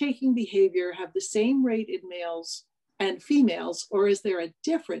risk-taking behavior have the same rate in males and females, or is there a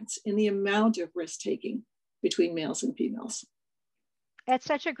difference in the amount of risk-taking between males and females? It's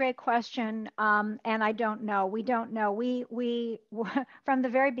such a great question, and I don't know. We don't know. We from the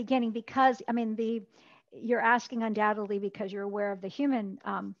very beginning, because I mean you're asking undoubtedly because you're aware of the human,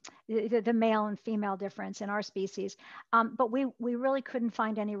 the male and female difference in our species, but we really couldn't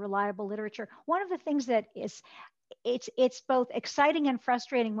find any reliable literature. One of the things that it's both exciting and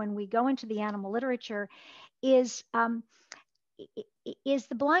frustrating when we go into the animal literature is the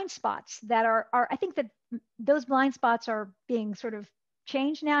blind spots that are I think that those blind spots are being sort of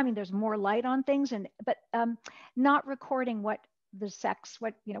changed now. I mean, there's more light on things, but not recording what the sex,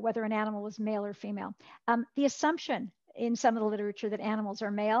 whether an animal is male or female. The assumption in some of the literature that animals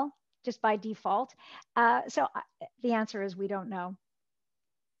are male just by default. So the answer is we don't know.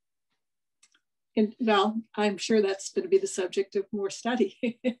 And well, I'm sure that's going to be the subject of more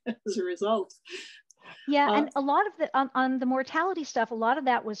study as a result. Yeah, and a lot of the on the mortality stuff, a lot of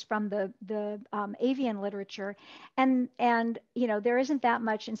that was from the avian literature, and there isn't that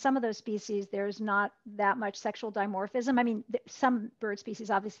much in some of those species. There's not that much sexual dimorphism. I mean, some bird species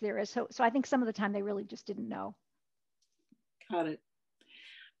obviously there is. So I think some of the time they really just didn't know. Got it.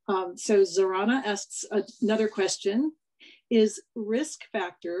 So Zorana asks another question: is risk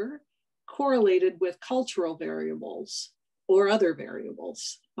factor correlated with cultural variables or other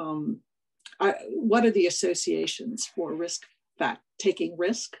variables? What are the associations for taking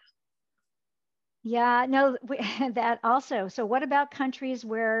risk? Yeah, no, that also. So what about countries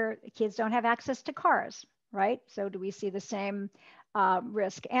where kids don't have access to cars, right? So do we see the same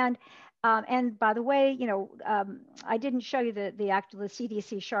risk? And by the way, I didn't show you the actual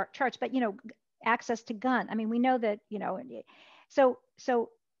CDC charts, but access to gun. I mean, we know that so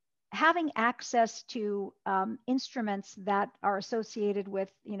having access to instruments that are associated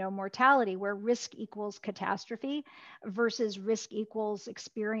with mortality, where risk equals catastrophe versus risk equals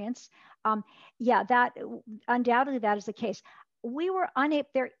experience, yeah, that undoubtedly that is the case. We were unable.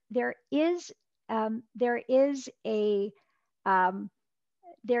 There is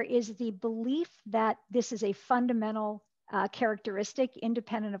the belief that this is a fundamental characteristic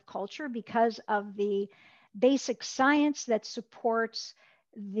independent of culture because of the basic science that supports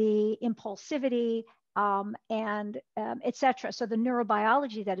the impulsivity and et cetera. So the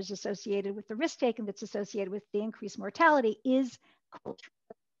neurobiology that is associated with the risk taken, that's associated with the increased mortality, is cultural.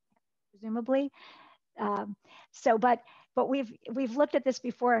 presumably. But we've looked at this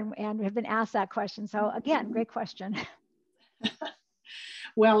before and have been asked that question. So again, great question.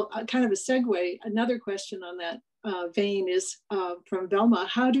 Well, kind of a segue, another question on that vein is from Velma.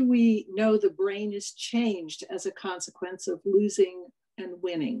 How do we know the brain is changed as a consequence of losing and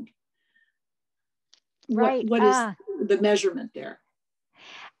winning? Right. What is the measurement there?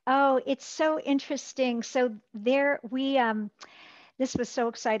 Oh, it's so interesting. So this was so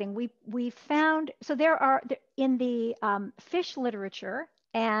exciting. We found, so there are, in the fish literature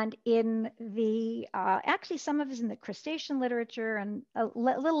and in the, actually some of it is in the crustacean literature and a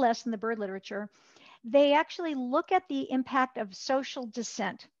little less in the bird literature, they actually look at the impact of social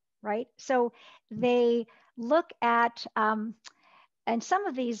descent, right? So they look at, and some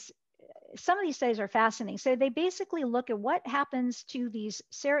of these studies are fascinating. So they basically look at what happens to these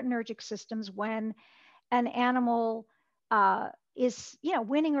serotonergic systems when an animal is,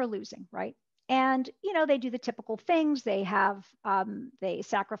 winning or losing, right? And, they do the typical things. They have, they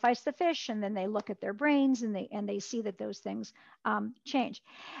sacrifice the fish, and then they look at their brains, and they see that those things change.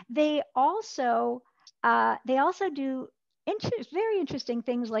 They also do very interesting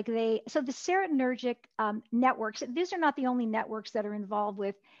things like so the serotonergic networks, these are not the only networks that are involved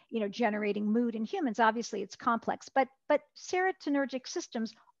with, generating mood in humans. Obviously it's complex, but serotonergic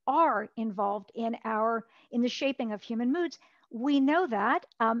systems are involved in the shaping of human moods. We know that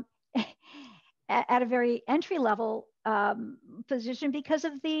at a very entry level position because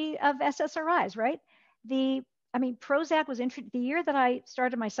of SSRIs, right? Prozac was the year that I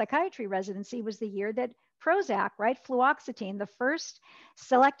started my psychiatry residency was the year that Prozac, right, fluoxetine, the first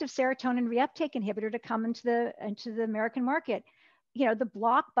selective serotonin reuptake inhibitor to come into the American market, the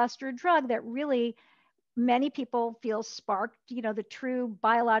blockbuster drug that really many people feel sparked, the true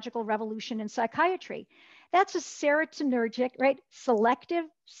biological revolution in psychiatry. That's a serotonergic, right, selective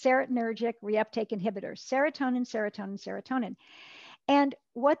serotonergic reuptake inhibitor, serotonin, serotonin, serotonin. And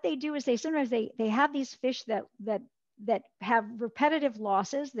what they do is sometimes they have these fish that have repetitive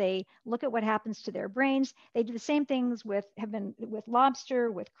losses. They look at what happens to their brains. They do the same things with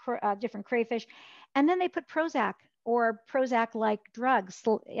lobster, with different crayfish, and then they put Prozac or Prozac-like drugs,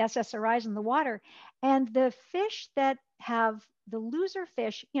 SSRIs, in the water. And the fish that have the loser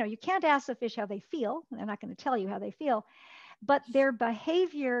fish, you can't ask the fish how they feel. They're not going to tell you how they feel, but their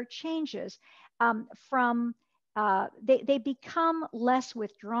behavior changes from they become less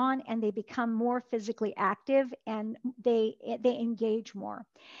withdrawn, and they become more physically active, and they engage more.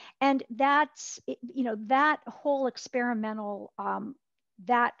 And that's, that whole experimental,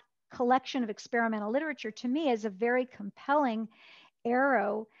 that collection of experimental literature to me is a very compelling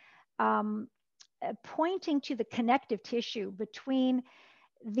arrow pointing to the connective tissue between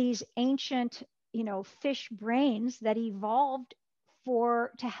these ancient, fish brains that evolved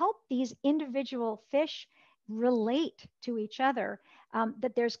to help these individual fish relate to each other,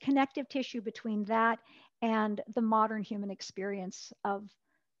 that there's connective tissue between that and the modern human experience of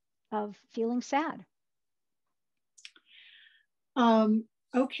feeling sad.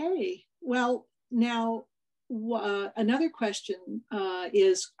 Okay, well, now another question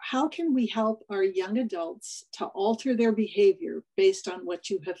is, how can we help our young adults to alter their behavior based on what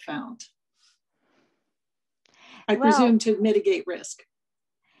you have found? I presume to mitigate risk.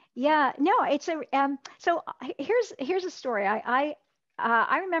 Yeah, no, it's so here's a story. I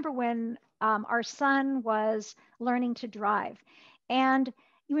remember when our son was learning to drive, and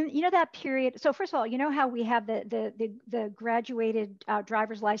that period. So first of all, how we have the graduated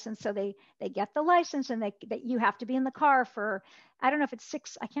driver's license. So they get the license, and that you have to be in the car for, I don't know if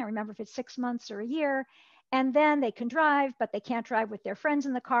it's I can't remember if it's 6 months or a year, and then they can drive, but they can't drive with their friends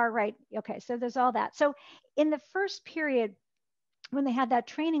in the car, right? Okay, so there's all that. So in the first period, when they had that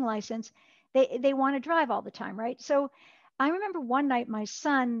training license, they want to drive all the time, right? So I remember one night my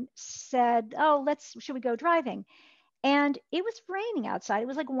son said, "Oh, should we go driving?" And it was raining outside. It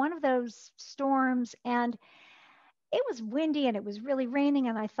was like one of those storms, and it was windy, and it was really raining.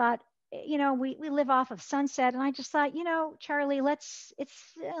 And I thought, we live off of Sunset, and I just thought, Charlie, let's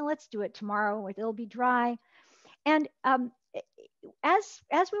do it tomorrow. It'll be dry. And as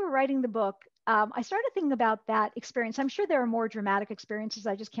we were writing the book, I started thinking about that experience. I'm sure there are more dramatic experiences,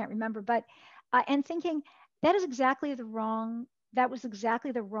 I just can't remember, but and thinking that was exactly the wrong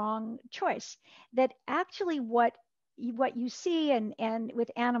choice. That actually what you see and with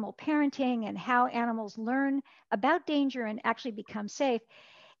animal parenting and how animals learn about danger and actually become safe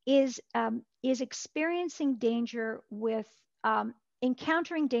is experiencing danger with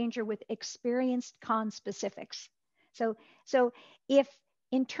encountering danger with experienced conspecifics. So if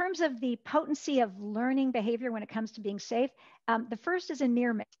in terms of the potency of learning behavior when it comes to being safe, the first is a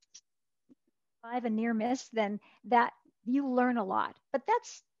near miss. survive a near miss, then that you learn a lot. But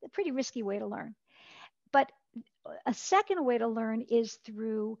that's a pretty risky way to learn. But a second way to learn is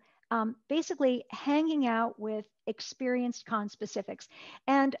through basically hanging out with experienced conspecifics.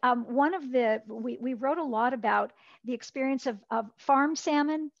 And we wrote a lot about the experience of farm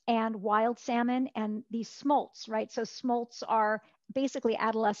salmon and wild salmon and these smolts, right? So smolts are basically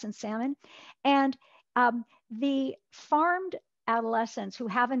adolescent salmon. And the farmed adolescents who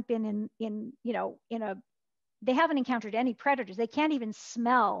haven't been they haven't encountered any predators. They can't even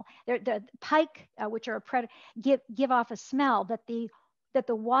smell. The pike, which are a predator, give off a smell that the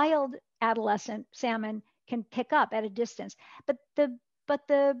wild adolescent salmon can pick up at a distance. But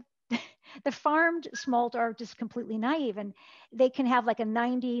the farmed smolt are just completely naive, and they can have like a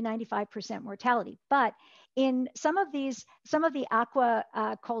 95% mortality. But in some of the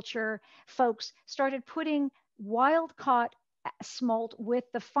aquaculture folks started putting wild caught smolt with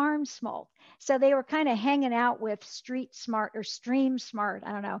the farm smolt. So they were kind of hanging out with street smart or stream smart,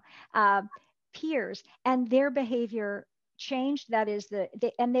 I don't know, peers, and their behavior changed. That is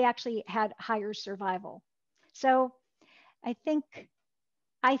and they actually had higher survival. So I think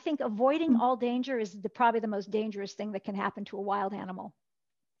avoiding all danger is probably the most dangerous thing that can happen to a wild animal.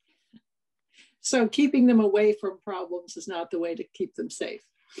 So keeping them away from problems is not the way to keep them safe.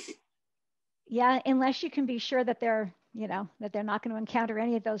 Yeah, unless you can be sure that they're not going to encounter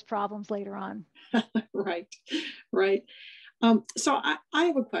any of those problems later on. Right. So I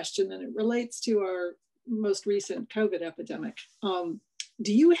have a question, and it relates to our most recent COVID epidemic.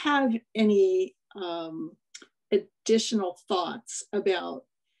 Do you have any additional thoughts about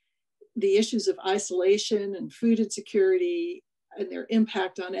the issues of isolation and food insecurity and their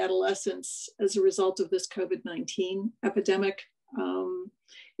impact on adolescents as a result of this COVID-19 epidemic?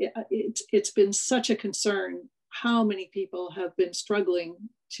 It's been such a concern how many people have been struggling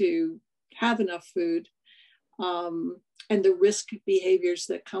to have enough food, and the risk behaviors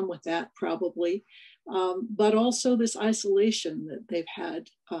that come with that probably, but also this isolation that they've had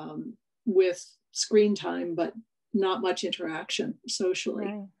with screen time, but not much interaction socially.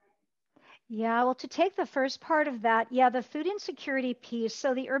 Right. Yeah, well, to take the first part of that, the food insecurity piece.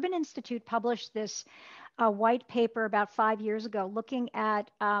 So the Urban Institute published this white paper about 5 years ago looking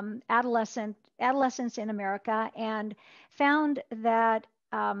at adolescents in America, and found that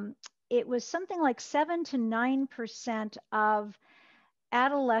it was something like 7 to 9% of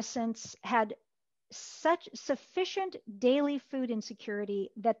adolescents had such sufficient daily food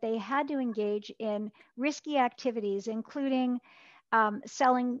insecurity that they had to engage in risky activities, including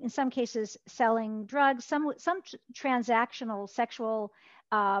selling, in some cases, selling drugs, some transactional sexual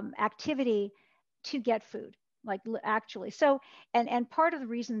activity to get food, like actually. So, and part of the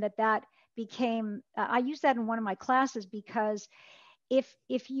reason that became, I use that in one of my classes, because if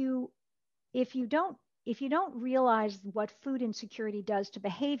you don't realize what food insecurity does to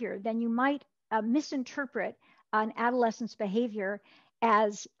behavior, then you might misinterpret an adolescent's behavior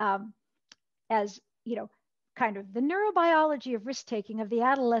as kind of the neurobiology of risk-taking of the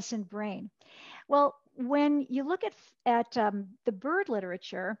adolescent brain. Well, when you look at the bird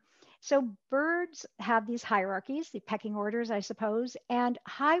literature, so birds have these hierarchies, the pecking orders, I suppose, and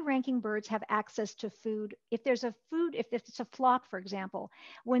high-ranking birds have access to food. If it's a flock, for example,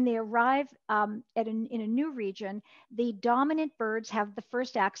 when they arrive in a new region, the dominant birds have the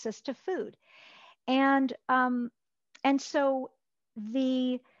first access to food, and so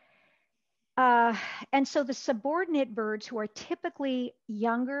the subordinate birds, who are typically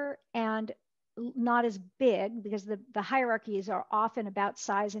younger and not as big, because the hierarchies are often about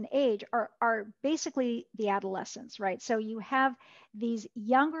size and age, are basically the adolescents, right? So you have these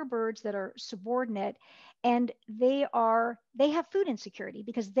younger birds that are subordinate, and they have food insecurity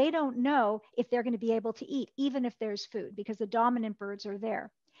because they don't know if they're going to be able to eat, even if there's food, because the dominant birds are there.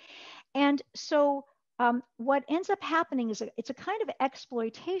 And so what ends up happening is it's a kind of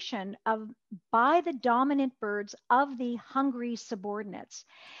exploitation by the dominant birds of the hungry subordinates.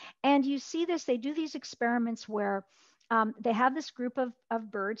 And you see this, they do these experiments where they have this group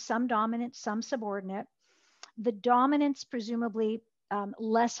of birds, some dominant, some subordinate. The dominants presumably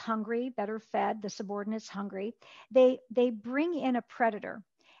less hungry, better fed, the subordinates hungry. They bring in a predator,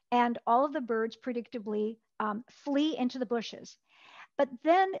 and all of the birds predictably flee into the bushes. But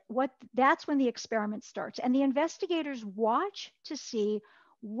then that's when the experiment starts, and the investigators watch to see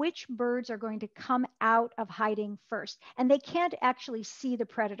which birds are going to come out of hiding first. And they can't actually see the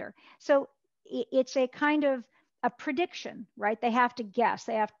predator. So it's a kind of a prediction, right? They have to guess.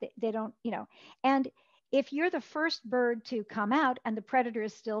 They don't, and if you're the first bird to come out and the predator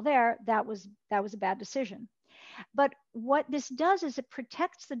is still there, that was a bad decision. But what this does is it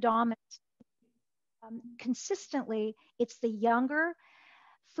protects the dominance consistently, it's the younger,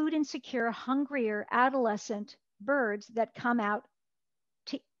 food insecure, hungrier adolescent birds that come out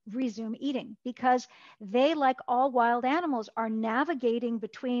to resume eating, because they, like all wild animals, are navigating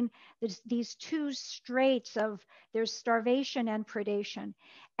between these two straits of there's starvation and predation,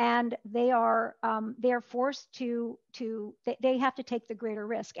 and they are forced to they have to take the greater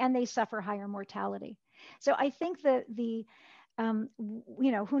risk, and they suffer higher mortality. So I think that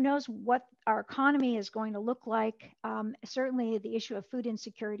who knows what our economy is going to look like. Certainly the issue of food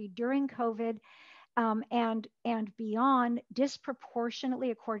insecurity during COVID and beyond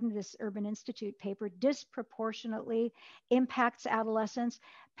disproportionately, according to this Urban Institute paper, disproportionately impacts adolescents.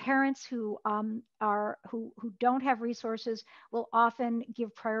 Parents who don't have resources will often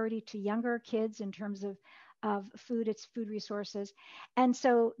give priority to younger kids in terms of food resources. And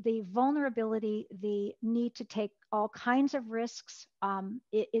so the vulnerability, the need to take all kinds of risks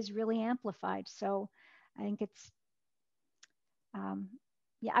is really amplified. So I think it's,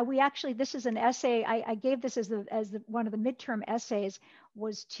 this is an essay, I gave this as one of the midterm essays,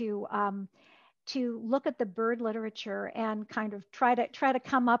 was to look at the bird literature and kind of try to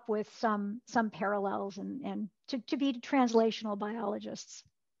come up with some parallels and to be translational biologists.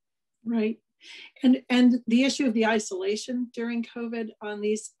 Right. And the issue of the isolation during COVID on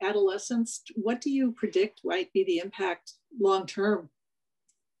these adolescents, what do you predict might be the impact long term?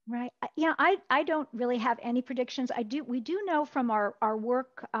 Right. I don't really have any predictions. We do know from our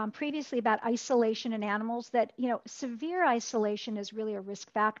work previously about isolation in animals that, severe isolation is really a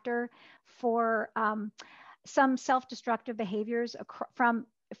risk factor for some self-destructive behaviors from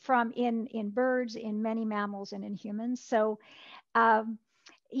in birds, in many mammals, and in humans. So,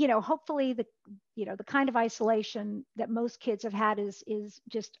 hopefully the kind of isolation that most kids have had is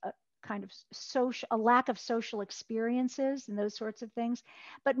just a kind of a lack of social experiences and those sorts of things.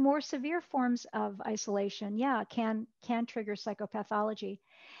 But more severe forms of isolation, can trigger psychopathology.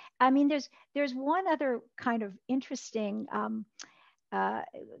 I mean, there's one other kind of interesting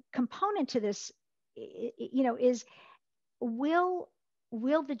component to this, is will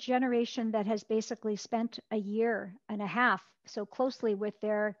the generation that has basically spent a year and a half so closely with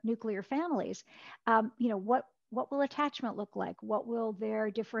their nuclear families, what will attachment look like? What will their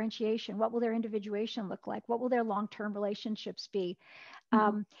differentiation, what will their individuation look like? What will their long-term relationships be?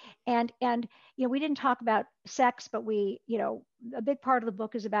 Mm-hmm. And we didn't talk about sex, but a big part of the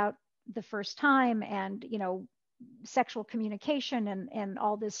book is about the first time and, sexual communication and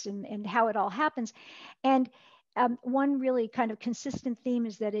all this and how it all happens. And one really kind of consistent theme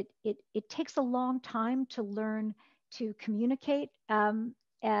is that it takes a long time to learn to communicate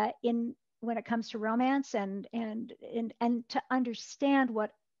when it comes to romance and to understand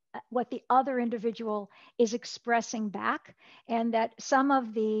what the other individual is expressing back, and that some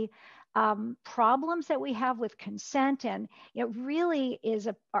of the problems that we have with consent and really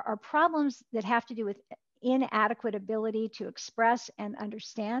are problems that have to do with inadequate ability to express and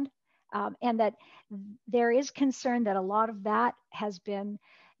understand. And that there is concern that a lot of that has been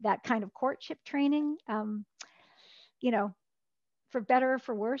that kind of courtship training, for better or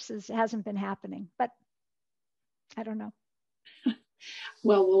for worse, hasn't been happening. But I don't know.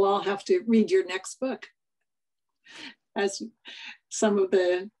 Well, we'll all have to read your next book as some of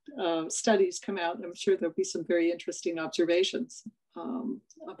the studies come out. I'm sure there'll be some very interesting observations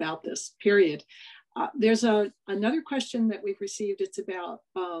about this period. There's another question that we've received. It's about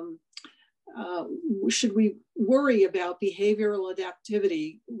should we worry about behavioral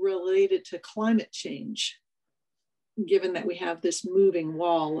adaptivity related to climate change, given that we have this moving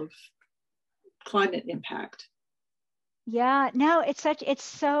wall of climate impact? Yeah, no, it's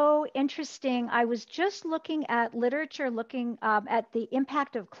so interesting. I was just looking at literature, looking at the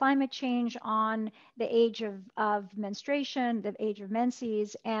impact of climate change on the age of menstruation, the age of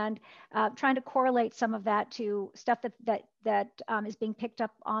menses, and trying to correlate some of that to stuff that is being picked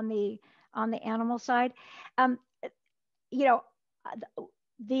up on the animal side.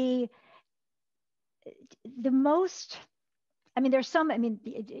 The most, there's some,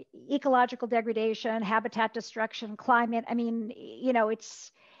 ecological degradation, habitat destruction, climate.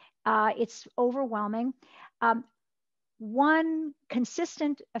 It's overwhelming. One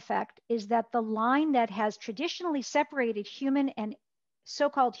consistent effect is that the line that has traditionally separated human and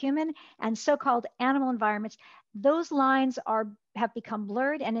so-called animal environments, those lines have become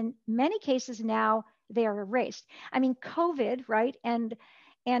blurred, and in many cases now they are erased. COVID, right, and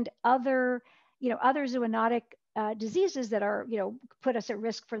other zoonotic diseases that are, put us at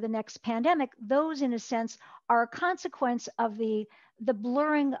risk for the next pandemic, those in a sense are a consequence of the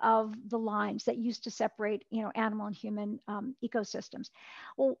blurring of the lines that used to separate, animal and human ecosystems.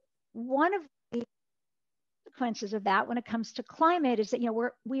 Well, one of the consequences of that when it comes to climate is that, you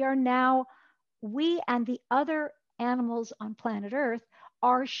know, we and the other animals on planet Earth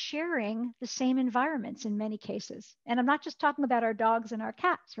are sharing the same environments in many cases. And I'm not just talking about our dogs and our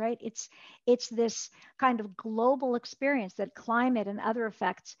cats, right? It's this kind of global experience that climate and other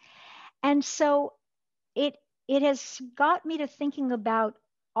effects. And so it has got me to thinking about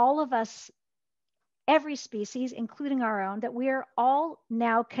all of us, every species, including our own, that we are all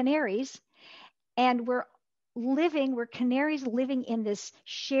now canaries, and we're canaries living in this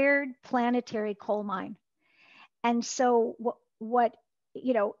shared planetary coal mine. And so what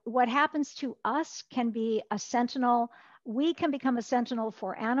happens to us can be a sentinel. We can become a sentinel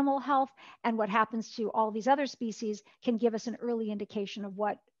for animal health, and what happens to all these other species can give us an early indication of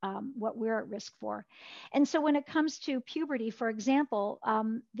what we're at risk for. And so when it comes to puberty, for example,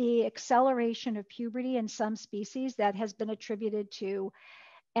 the acceleration of puberty in some species that has been attributed to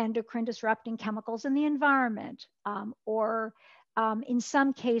endocrine disrupting chemicals in the environment, or in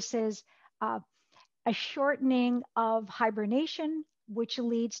some cases, a shortening of hibernation, which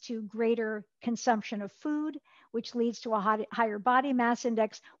leads to greater consumption of food, which leads to a higher body mass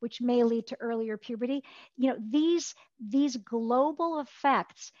index, which may lead to earlier puberty. You know, these global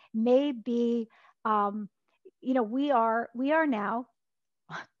effects may be, we are now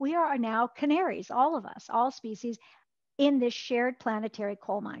canaries, all of us, all species, in this shared planetary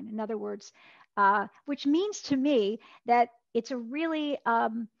coal mine. In other words, which means to me that it's a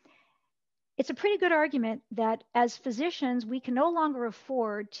pretty good argument that as physicians, we can no longer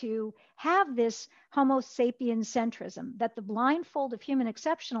afford to have this Homo sapiens centrism, that the blindfold of human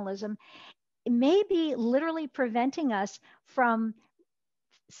exceptionalism may be literally preventing us from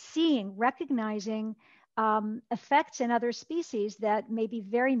recognizing effects in other species that may be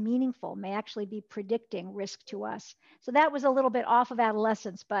very meaningful, may actually be predicting risk to us. So that was a little bit off of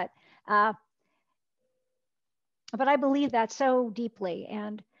adolescence, but I believe that so deeply.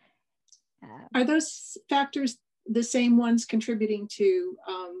 And are those factors the same ones contributing to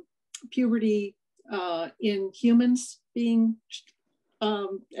puberty in humans being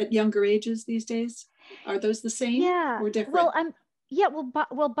at younger ages these days? Are those the same or different?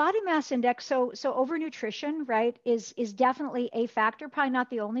 Well, body mass index, so overnutrition, right, is definitely a factor, probably not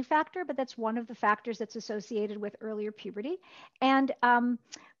the only factor, but that's one of the factors that's associated with earlier puberty. And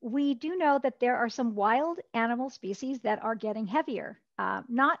we do know that there are some wild animal species that are getting heavier,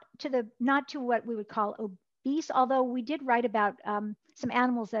 not to what we would call obese, although we did write about some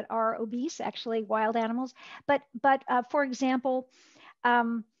animals that are obese, actually wild animals. But for example,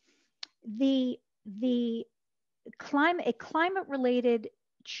 the climate-related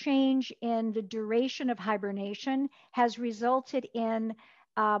change in the duration of hibernation has resulted in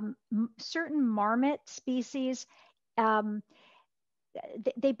certain marmot species.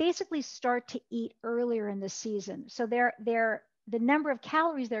 They basically start to eat earlier in the season, so the number of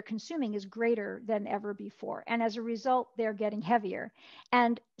calories they're consuming is greater than ever before, and as a result, they're getting heavier.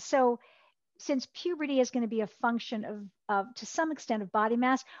 And so, since puberty is going to be a function of to some extent of body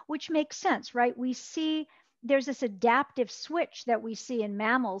mass, which makes sense, right? We see there's this adaptive switch that we see in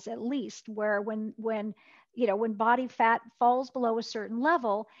mammals, at least, where when body fat falls below a certain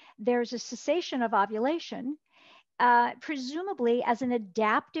level, there's a cessation of ovulation. Presumably, as an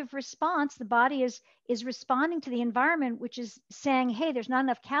adaptive response, the body is responding to the environment, which is saying, "Hey, there's not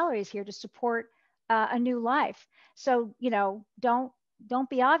enough calories here to support a new life. So, don't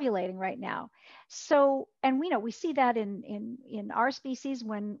be ovulating right now." So, and we see that in our species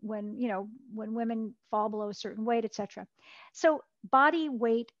when women fall below a certain weight, etc. So body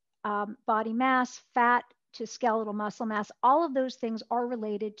weight, body mass, fat to skeletal muscle mass, all of those things are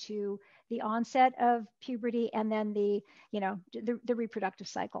related to the onset of puberty and then the reproductive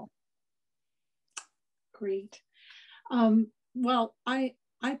cycle. Great. Well, I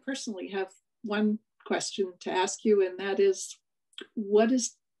personally have one question to ask you, and that is, what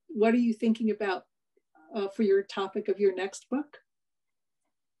are you thinking about for your topic of your next book?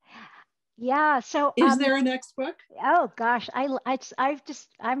 Yeah. So is there a next book? Oh gosh, I'm just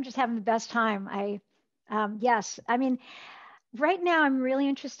having the best time. Yes. I mean, right now I'm really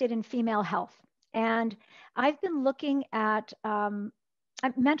interested in female health, and I've been looking at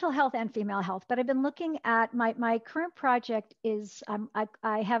mental health and female health, but I've been looking at my current project is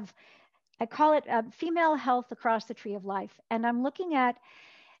I call it female health across the tree of life. And I'm looking at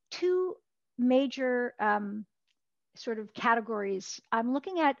two major sort of categories. I'm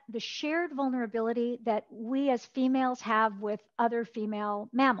looking at the shared vulnerability that we as females have with other female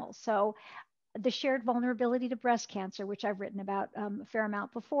mammals. So the shared vulnerability to breast cancer, which I've written about a fair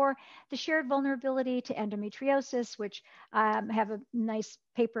amount before, the shared vulnerability to endometriosis, which I have a nice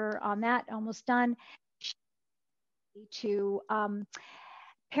paper on that almost done. to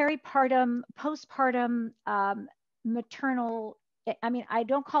peripartum, postpartum maternal, I mean, I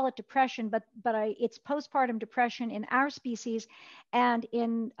don't call it depression, but it's postpartum depression in our species. And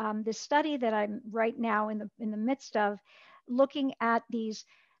in this study that I'm right now in the midst of, looking at these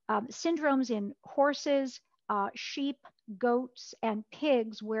syndromes in horses, sheep, goats, and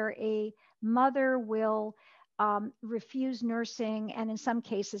pigs, where a mother will refuse nursing, and in some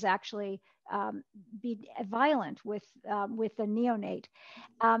cases actually be violent with the neonate.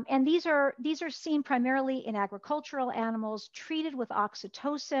 And these are seen primarily in agricultural animals treated with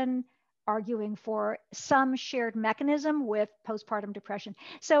oxytocin, arguing for some shared mechanism with postpartum depression.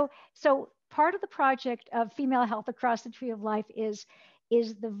 So part of the project of Female Health Across the Tree of Life is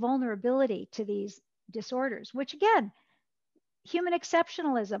the vulnerability to these disorders, which again, human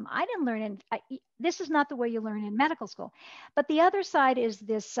exceptionalism. I didn't learn this is not the way you learn in medical school. But the other side is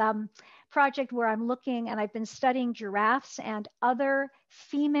this project where I'm looking, and I've been studying giraffes and other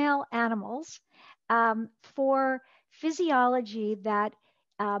female animals for physiology that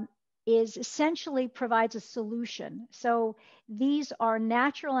is essentially provides a solution. So these are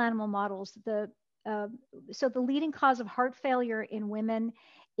natural animal models. So the leading cause of heart failure in women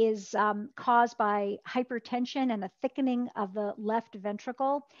is caused by hypertension and a thickening of the left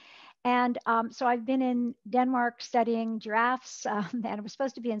ventricle. And so I've been in Denmark studying giraffes, and I was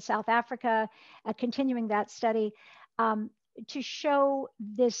supposed to be in South Africa, continuing that study to show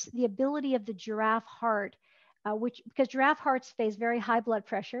the ability of the giraffe heart, because giraffe hearts face very high blood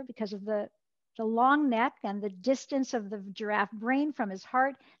pressure because of the long neck and the distance of the giraffe brain from his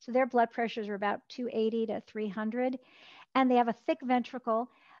heart. So their blood pressures are about 280 to 300. And they have a thick ventricle,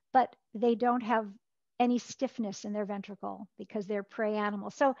 but they don't have any stiffness in their ventricle because they're prey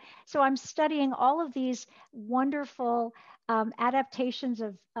animals. So I'm studying all of these wonderful adaptations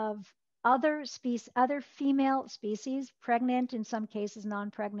of other female species, pregnant, in some cases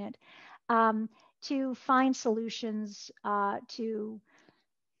non-pregnant, to find solutions to,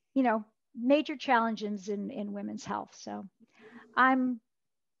 major challenges in women's health. So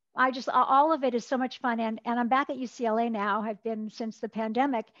all of it is so much fun. And I'm back at UCLA now. I've been since the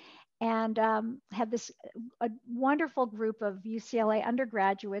pandemic, and have a wonderful group of UCLA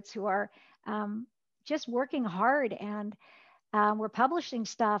undergraduates who are just working hard, and we're publishing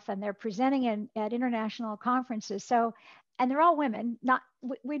stuff, and they're presenting at international conferences. So, and they're all women.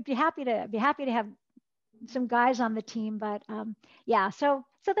 We'd be happy to have some guys on the team, but yeah. So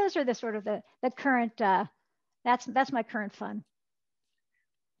those are the sort of the current. That's my current fun.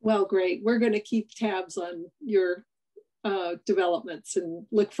 Well, great. We're going to keep tabs on your developments and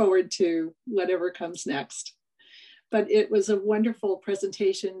look forward to whatever comes next. But it was a wonderful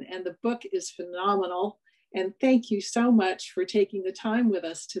presentation, and the book is phenomenal. And thank you so much for taking the time with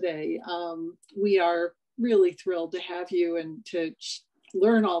us today. We are really thrilled to have you and to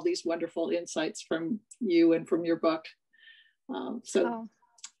learn all these wonderful insights from you and from your book.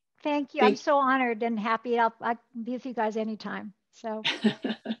 Thank you. I'm so honored and happy. I'll be with you guys anytime. So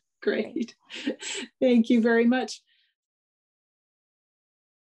great. Thank you very much.